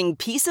is putting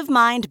peace of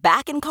mind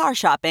back in car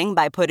shopping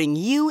by putting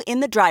you in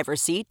the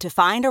driver's seat to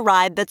find a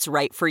ride that's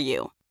right for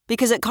you.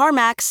 Because at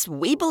CarMax,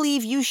 we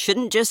believe you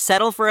shouldn't just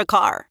settle for a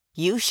car.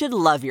 You should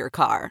love your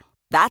car.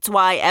 That's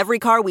why every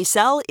car we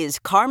sell is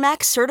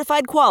CarMax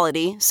certified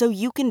quality, so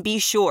you can be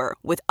sure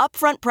with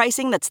upfront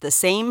pricing that's the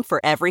same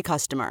for every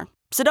customer.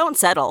 So don't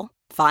settle.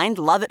 Find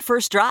love at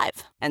first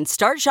drive and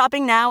start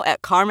shopping now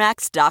at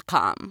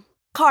CarMax.com.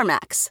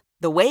 CarMax,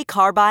 the way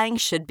car buying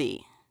should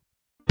be.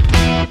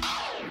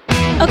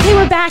 Okay,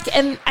 we're back,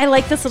 and I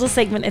like this little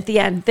segment at the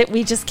end that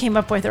we just came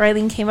up with, or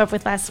Eileen came up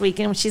with last week,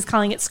 and she's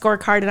calling it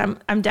scorecard, and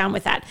I'm down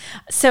with that.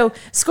 So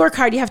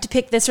scorecard, you have to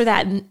pick this or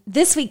that, and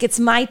this week it's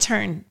my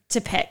turn to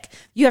pick.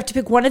 You have to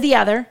pick one or the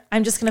other.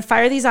 I'm just going to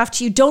fire these off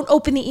to you. Don't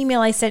open the email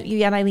I sent you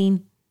yet,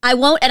 Eileen. I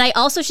won't, and I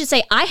also should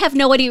say I have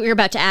no idea what you're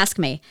about to ask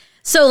me.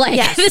 So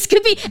yes. This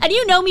could be, and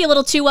you know me a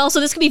little too well,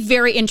 so this could be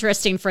very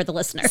interesting for the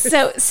listeners.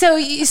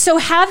 So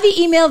have the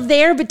email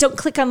there, but don't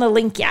click on the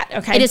link yet,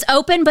 okay? It is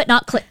open, but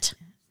not clicked.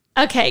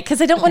 Okay,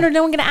 because I don't want her,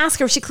 no one going to ask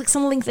her. If she clicks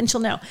on the link, then she'll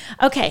know.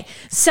 Okay,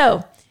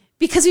 so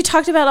because we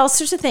talked about all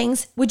sorts of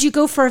things, would you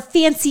go for a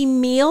fancy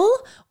meal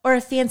or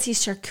a fancy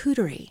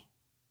charcuterie?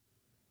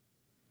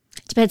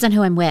 Depends on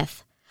who I'm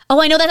with.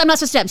 Oh, I know that. I'm not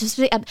supposed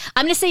to. I'm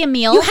going to say a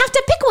meal. You have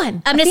to pick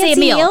one. I'm going to say a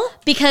meal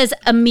because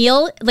a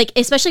meal, like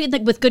especially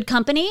with good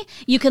company,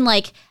 you can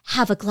like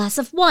have a glass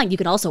of wine. You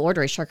can also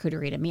order a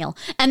charcuterie at a meal,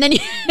 and then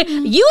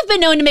you've been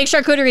known to make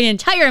charcuterie an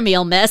entire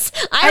meal, Miss.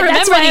 I remember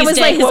that's why these I was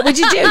days. Like, what would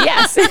you do?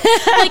 Yes,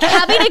 like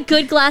having a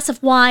good glass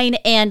of wine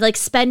and like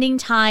spending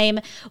time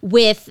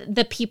with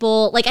the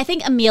people. Like I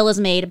think a meal is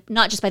made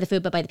not just by the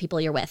food, but by the people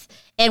you're with.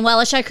 And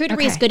while a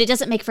charcuterie is good, it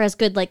doesn't make for as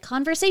good like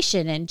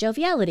conversation and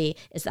joviality,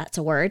 if that's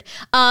a word.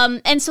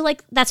 And so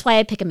like, that's why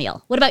I pick a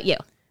meal. What about you?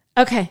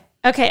 Okay.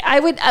 I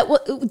would,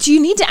 do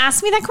you need to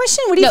ask me that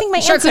question? What do you think my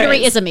answer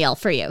charcuterie is a meal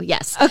for you.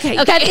 Yes. Okay.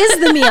 That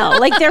is the meal.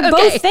 Like they're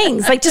both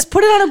things. Like just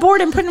put it on a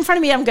board and put it in front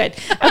of me. I'm good.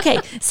 Okay.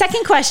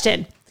 Second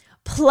question,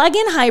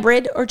 plug-in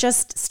hybrid or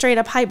just straight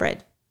up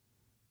hybrid?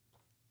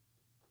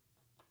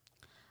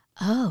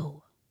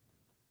 Oh,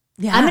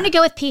 yeah. I'm going to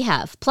go with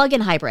PHEV,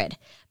 plug-in hybrid,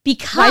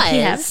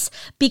 because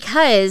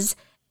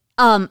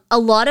a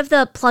lot of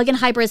the plug-in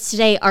hybrids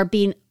today are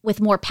being with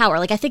more power.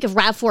 Like I think of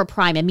RAV4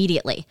 Prime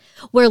immediately,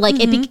 where like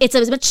it's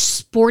a much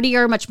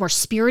sportier, much more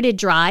spirited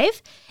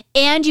drive,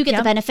 and you get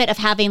the benefit of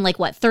having like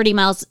 30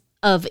 miles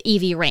of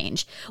EV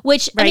range,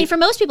 which I mean, for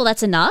most people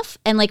that's enough.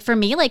 And like for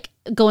me, like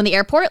going to the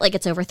airport, like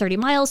it's over 30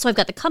 miles. So I've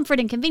got the comfort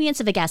and convenience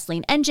of a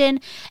gasoline engine,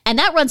 and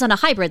that runs on a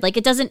hybrid. Like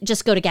it doesn't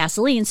just go to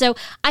gasoline. So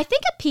I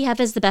think a PHEV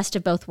is the best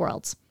of both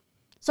worlds.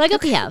 So I go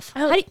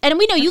PHEV. And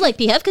we know you like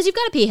PHEV because you've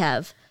got a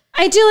PHEV.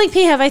 I do like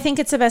PHEV. I think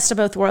it's the best of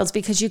both worlds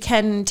because you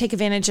can take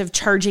advantage of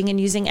charging and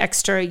using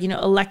extra,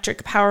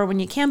 electric power when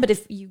you can. But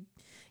if you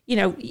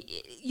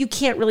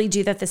can't really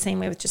do that the same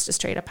way with just a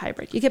straight up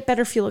hybrid. You get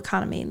better fuel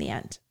economy in the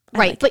end.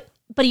 Right.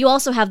 But you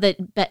also have I'm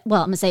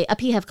going to say a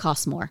PHEV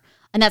costs more.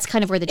 And that's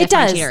kind of where the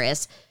differentiator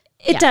is.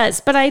 It does.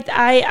 But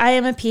I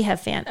am a PHEV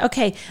fan.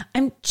 Okay.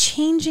 I'm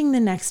changing the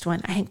next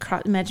one.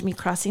 Imagine me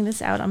crossing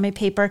this out on my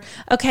paper.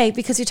 Okay.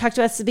 Because you talked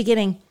about this at the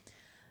beginning.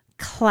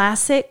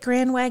 Classic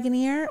Grand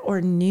Wagoneer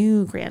or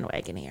new Grand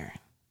Wagoneer?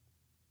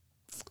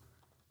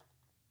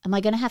 Am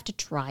I going to have to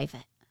drive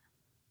it?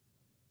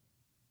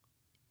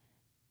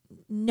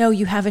 No,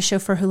 you have a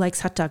chauffeur who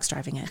likes hot dogs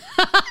driving it.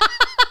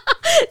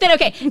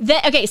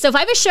 Okay. So if I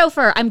have a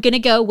chauffeur, I'm going to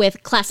go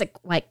with classic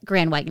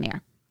Grand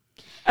Wagoneer.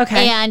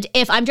 Okay. And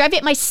if I'm driving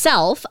it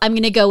myself, I'm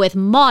going to go with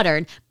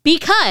modern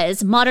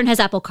because modern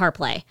has Apple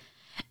CarPlay.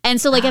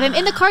 And so like if I'm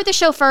in the car with the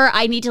chauffeur,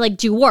 I need to like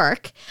do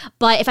work.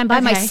 But if I'm by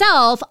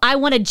myself, I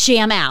want to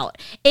jam out.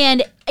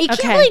 And you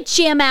can't really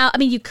jam out. I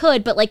mean, you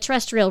could, but like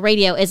terrestrial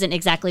radio isn't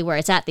exactly where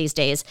it's at these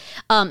days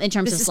in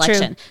terms of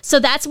selection. So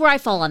that's where I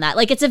fall on that.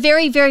 Like it's a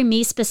very, very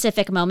me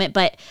specific moment.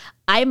 But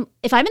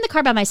if I'm in the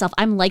car by myself,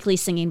 I'm likely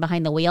singing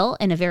behind the wheel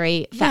in a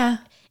very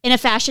in a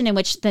fashion in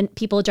which the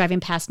people driving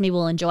past me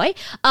will enjoy,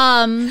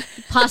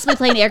 possibly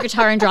playing air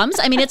guitar and drums.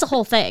 I mean, it's a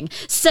whole thing.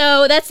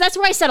 So that's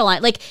where I settle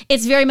on. Like,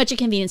 it's very much a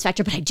convenience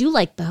factor, but I do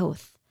like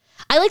both.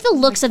 I like the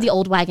looks of the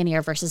old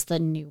Wagoneer versus the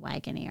new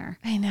Wagoneer.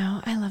 I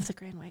know. I love the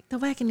Grand Wagoneer. The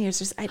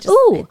Wagoneers,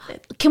 Ooh,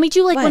 can we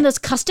do like one of those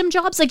custom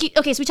jobs? Like,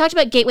 okay, so we talked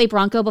about Gateway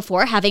Bronco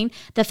before, having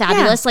the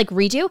fabulous like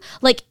redo.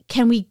 Like,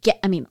 can we get,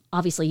 I mean,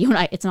 obviously you and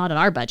I, it's not on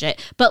our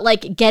budget, but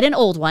like get an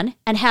old one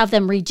and have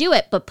them redo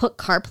it, but put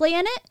CarPlay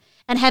in it?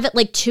 And have it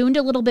like tuned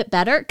a little bit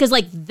better? Because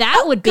like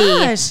that would be...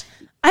 Gosh.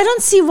 I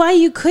don't see why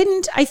you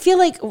couldn't. I feel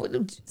like,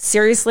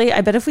 seriously, I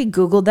bet if we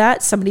Googled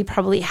that, somebody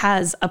probably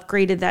has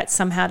upgraded that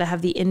somehow to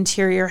have the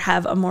interior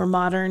have a more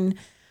modern,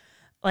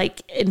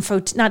 like,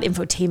 not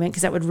infotainment,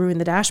 because that would ruin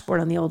the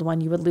dashboard on the old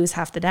one. You would lose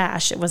half the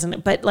dash. It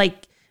wasn't, but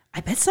like, I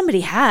bet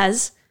somebody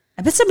has.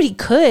 I bet somebody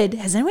could.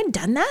 Has anyone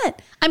done that?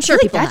 I'm sure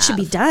people that should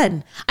be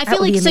done. I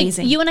feel like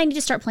so you and I need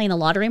to start playing the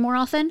lottery more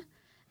often.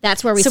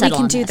 That's where we settle on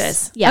this. So we can do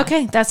this. Yeah.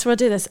 Okay, that's where we'll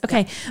do this.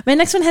 Okay. Yeah. My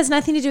next one has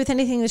nothing to do with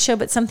anything in the show,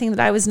 but something that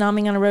I was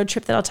nomming on a road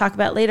trip that I'll talk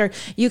about later.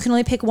 You can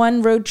only pick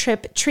one road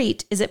trip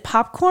treat. Is it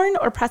popcorn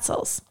or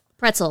pretzels?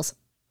 Pretzels.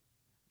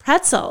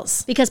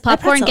 Pretzels. Because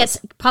popcorn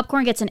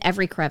gets in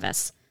every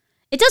crevice.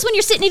 It does when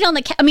you're sitting eating on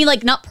the I mean,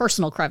 like, not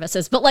personal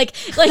crevices, but like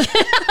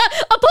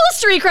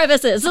upholstery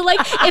crevices. So, like,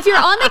 if you're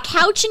on the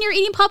couch and you're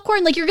eating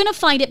popcorn, like, you're going to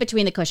find it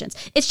between the cushions.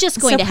 It's just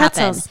going to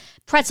happen.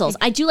 Pretzels.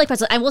 I do like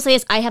pretzels. I will say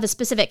this. I have a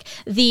specific,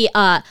 the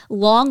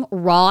long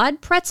rod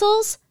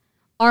pretzels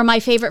are my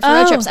favorite for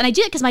road trips. And I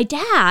do it because my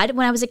dad,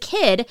 when I was a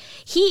kid,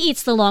 he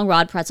eats the long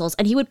rod pretzels,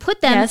 and he would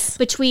put them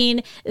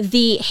between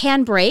the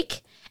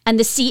handbrake and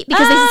the seat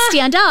because they could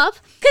stand up.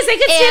 Because they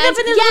could stand up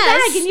in their little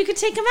bag and you could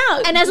take them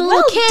out. And as a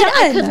little kid,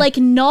 I could like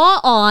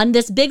gnaw on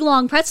this big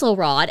long pretzel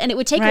rod, and it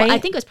would take, I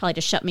think it was probably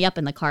to shut me up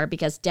in the car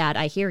because, Dad,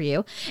 I hear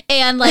you.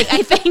 And like,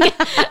 I think,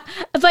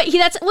 but we used to do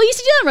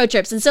that on road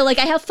trips. And so like,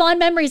 I have fond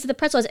memories of the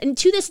pretzels. And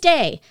to this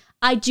day,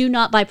 I do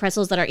not buy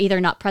pretzels that are either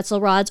not pretzel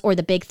rods or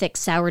the big, thick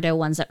sourdough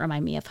ones that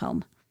remind me of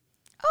home.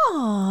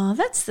 Oh,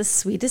 that's the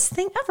sweetest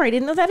thing ever. I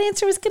didn't know that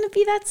answer was going to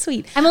be that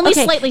sweet. I'm only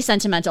slightly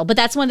sentimental, but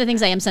that's one of the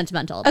things I am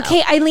sentimental about.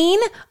 Okay, Eileen,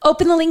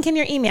 open the link in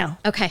your email.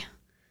 Okay.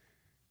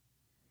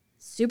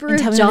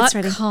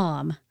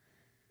 Subaru.com.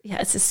 Yeah,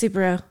 it's a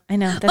Subaru. I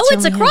know. That's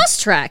it's a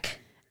Crosstrek.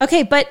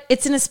 Okay, but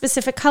it's in a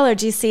specific color.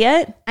 Do you see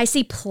it? I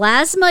see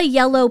plasma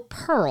yellow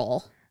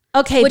pearl.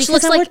 Okay. Which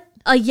looks like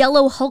a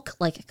yellow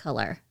Hulk-like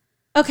color.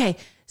 Okay.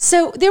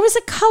 So there was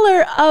a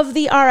color of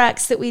the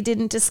RX that we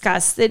didn't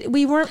discuss that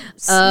we weren't.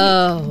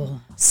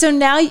 Oh. So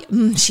now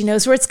she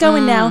knows where it's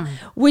going now.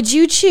 Would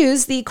you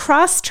choose the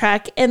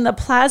Crosstrek in the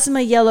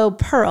plasma yellow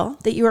pearl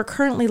that you are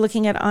currently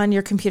looking at on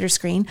your computer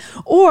screen,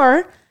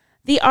 or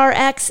the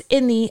RX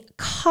in the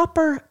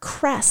copper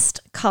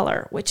crest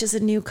color, which is a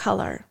new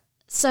color?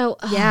 So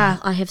yeah,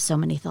 I have so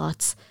many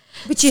thoughts.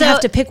 But you have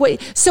to pick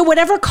so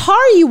whatever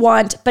car you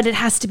want, but it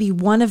has to be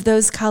one of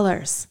those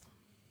colors.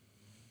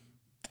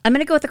 I'm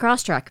going to go with the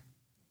Crosstrek.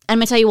 I'm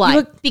going to tell you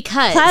why.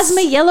 Because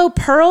plasma yellow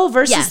pearl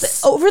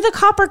versus over the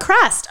copper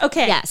crest.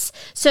 Okay. Yes.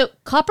 So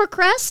copper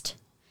crest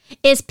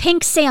is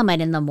pink salmon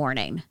in the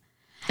morning.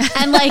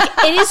 And like,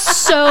 it is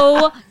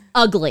so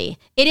ugly.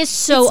 It is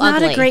so ugly.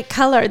 It's not a great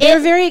color. They're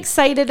very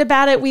excited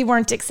about it. We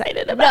weren't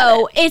excited about it.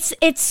 No,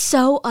 it's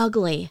so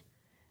ugly.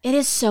 It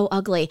is so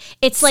ugly.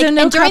 It's like, So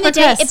no and during the copper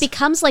day, crest. it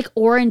becomes like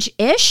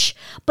orange-ish,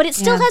 but it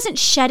still Yeah. hasn't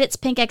shed its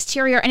pink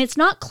exterior, and it's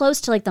not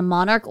close to like the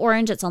Monarch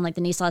orange. It's on like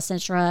the Nissan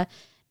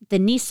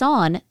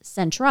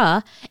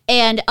Sentra,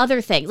 and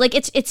other things. Like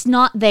it's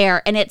not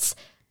there, and it's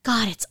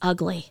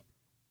ugly.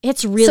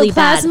 It's really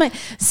bad.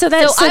 So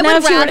I now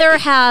would if you were- rather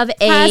have a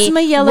plasma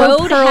yellow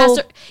road pearl.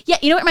 hazard. Yeah,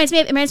 you know what it reminds me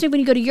of? It reminds me of when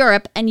you go to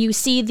Europe and you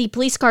see the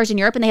police cars in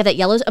Europe and they have that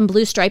yellow and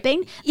blue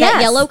striping. Yes.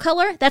 That yellow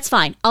color, that's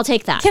fine. I'll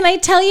take that. Can I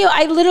tell you,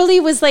 I literally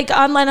was like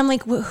online, I'm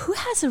like, well, who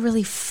has a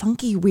really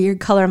funky, weird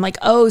color? I'm like,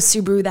 oh,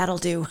 Subaru, that'll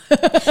do.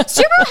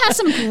 Subaru has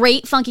some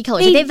great funky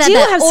colors. They They've do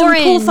that have some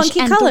cool, orange funky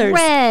and colors.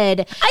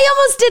 red. I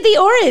almost did the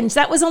orange.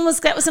 That was,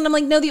 and I'm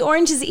like, no, the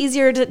orange is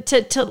easier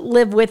to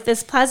live with.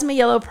 This plasma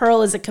yellow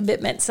pearl is a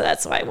commitment. So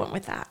that's why I went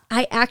with that.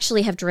 I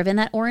actually have driven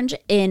that orange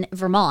in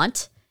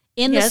Vermont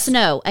in the Yes.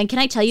 snow. And can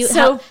I tell you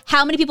So-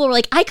 how many people were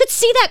like, I could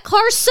see that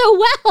car so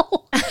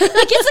well. Like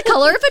it's the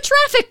color of a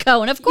traffic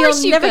cone. Of course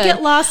You'll you never could.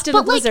 get lost in a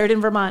But, like, blizzard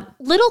in Vermont.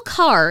 little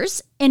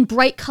cars in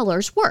bright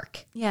colors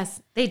work.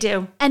 Yes, they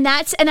do. And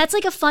that's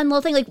like a fun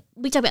little thing. Like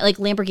we talk about, like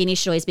Lamborghini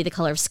should always be the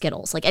color of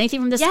Skittles. Like anything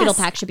from the Skittle Yes.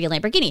 pack should be a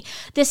Lamborghini.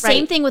 The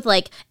same Right. thing with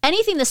like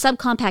anything in the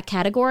subcompact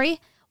category,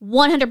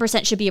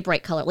 100% should be a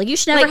bright color. Like you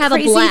should never Like have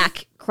crazy- a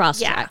black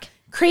cross-track.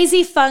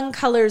 Crazy fun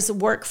colors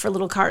work for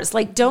little cars.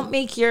 Like don't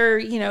make your,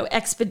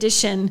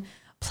 Expedition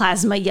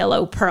plasma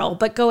yellow pearl,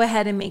 but go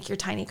ahead and make your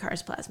tiny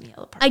cars plasma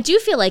yellow pearl. I do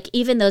feel like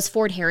even those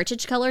Ford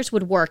Heritage colors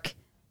would work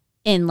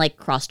in like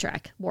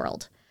cross-track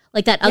world.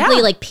 Like that ugly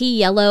Yeah. like pea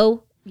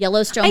yellow,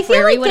 Yellowstone I feel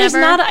Prairie, like there's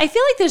whatever. I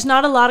feel like there's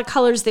not a lot of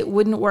colors that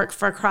wouldn't work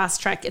for a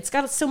Crosstrek. It's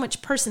got so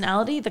much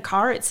personality. The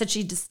car, it's such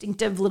a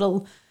distinctive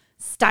little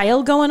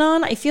style going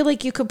on. I feel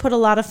like you could put a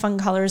lot of fun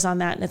colors on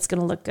that, and it's going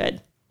to look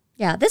good.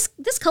 Yeah, this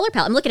color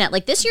palette, I'm looking at,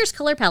 like this year's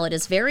color palette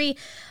is very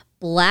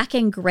black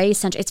and gray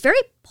centric. It's very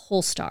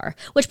Polestar,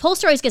 which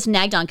Polestar always gets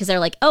nagged on because they're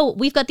like, oh,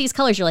 we've got these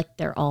colors. You're like,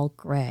 they're all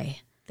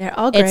gray. They're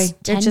all gray. It's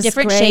They're 10 just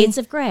different gray. shades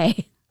of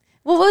gray.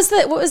 What was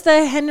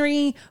the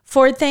Henry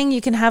Ford thing? You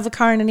can have a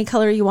car in any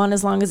color you want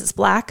as long as it's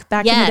black.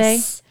 Back in the day,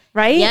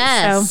 right?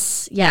 Yes,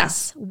 So,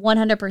 yes,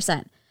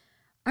 100%.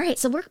 All right,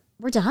 so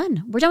we're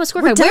done. We're done with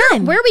scorecard. We're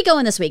done. Where are we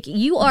going this week?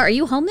 Are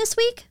you home this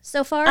week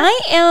so far? I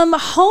am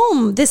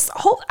home.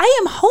 I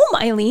am home,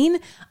 Eileen.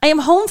 I am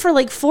home for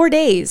like 4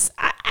 days.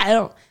 I don't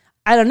know.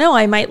 I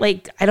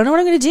don't know what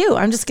I'm going to do.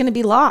 I'm just going to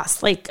be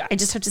lost. Like I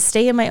just have to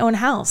stay in my own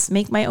house,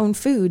 make my own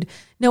food.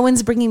 No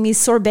one's bringing me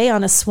sorbet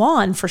on a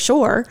swan for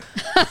sure.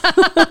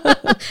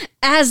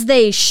 As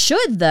they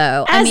should,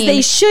 though.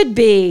 They should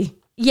be.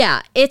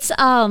 Yeah, it's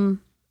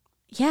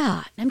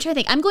yeah. I'm trying to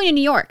think. I'm going to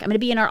New York. I'm going to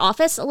be in our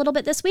office a little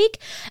bit this week,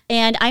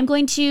 and I'm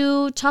going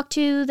to talk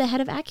to the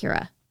head of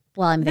Acura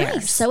while I'm there.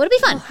 Nice. So it'll be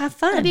fun. Well, have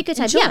fun. It'll be a good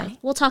time. Enjoy. Yeah,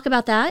 we'll talk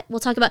about that. We're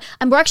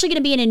actually going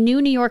to be in a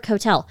new New York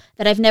hotel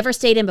that I've never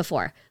stayed in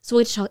before. So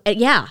we'll talk.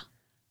 Yeah.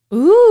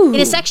 Ooh. In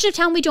a section of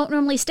town we don't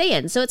normally stay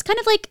in. So it's kind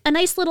of like a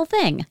nice little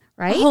thing,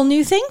 right? A whole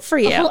new thing for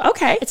you.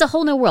 Okay. It's a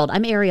whole new world.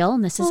 I'm Ariel,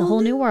 and this is a whole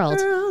new world.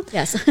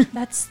 Yes.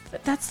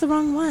 That's the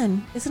wrong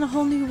one. Isn't a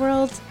whole new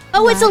world?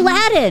 Oh, it's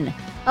Aladdin.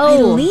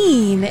 Oh,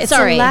 Eileen. It's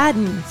sorry.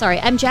 Aladdin. Sorry,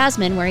 I'm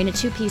Jasmine wearing a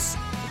two-piece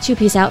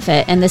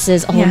outfit, and this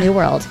is a whole Yeah. new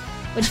world,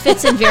 which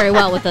fits in very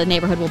well with the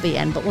neighborhood we'll be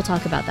in, but we'll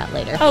talk about that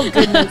later. Oh,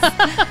 goodness.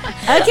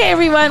 Okay,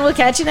 everyone. We'll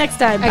catch you next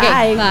time.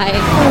 Okay, Bye.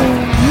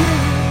 bye.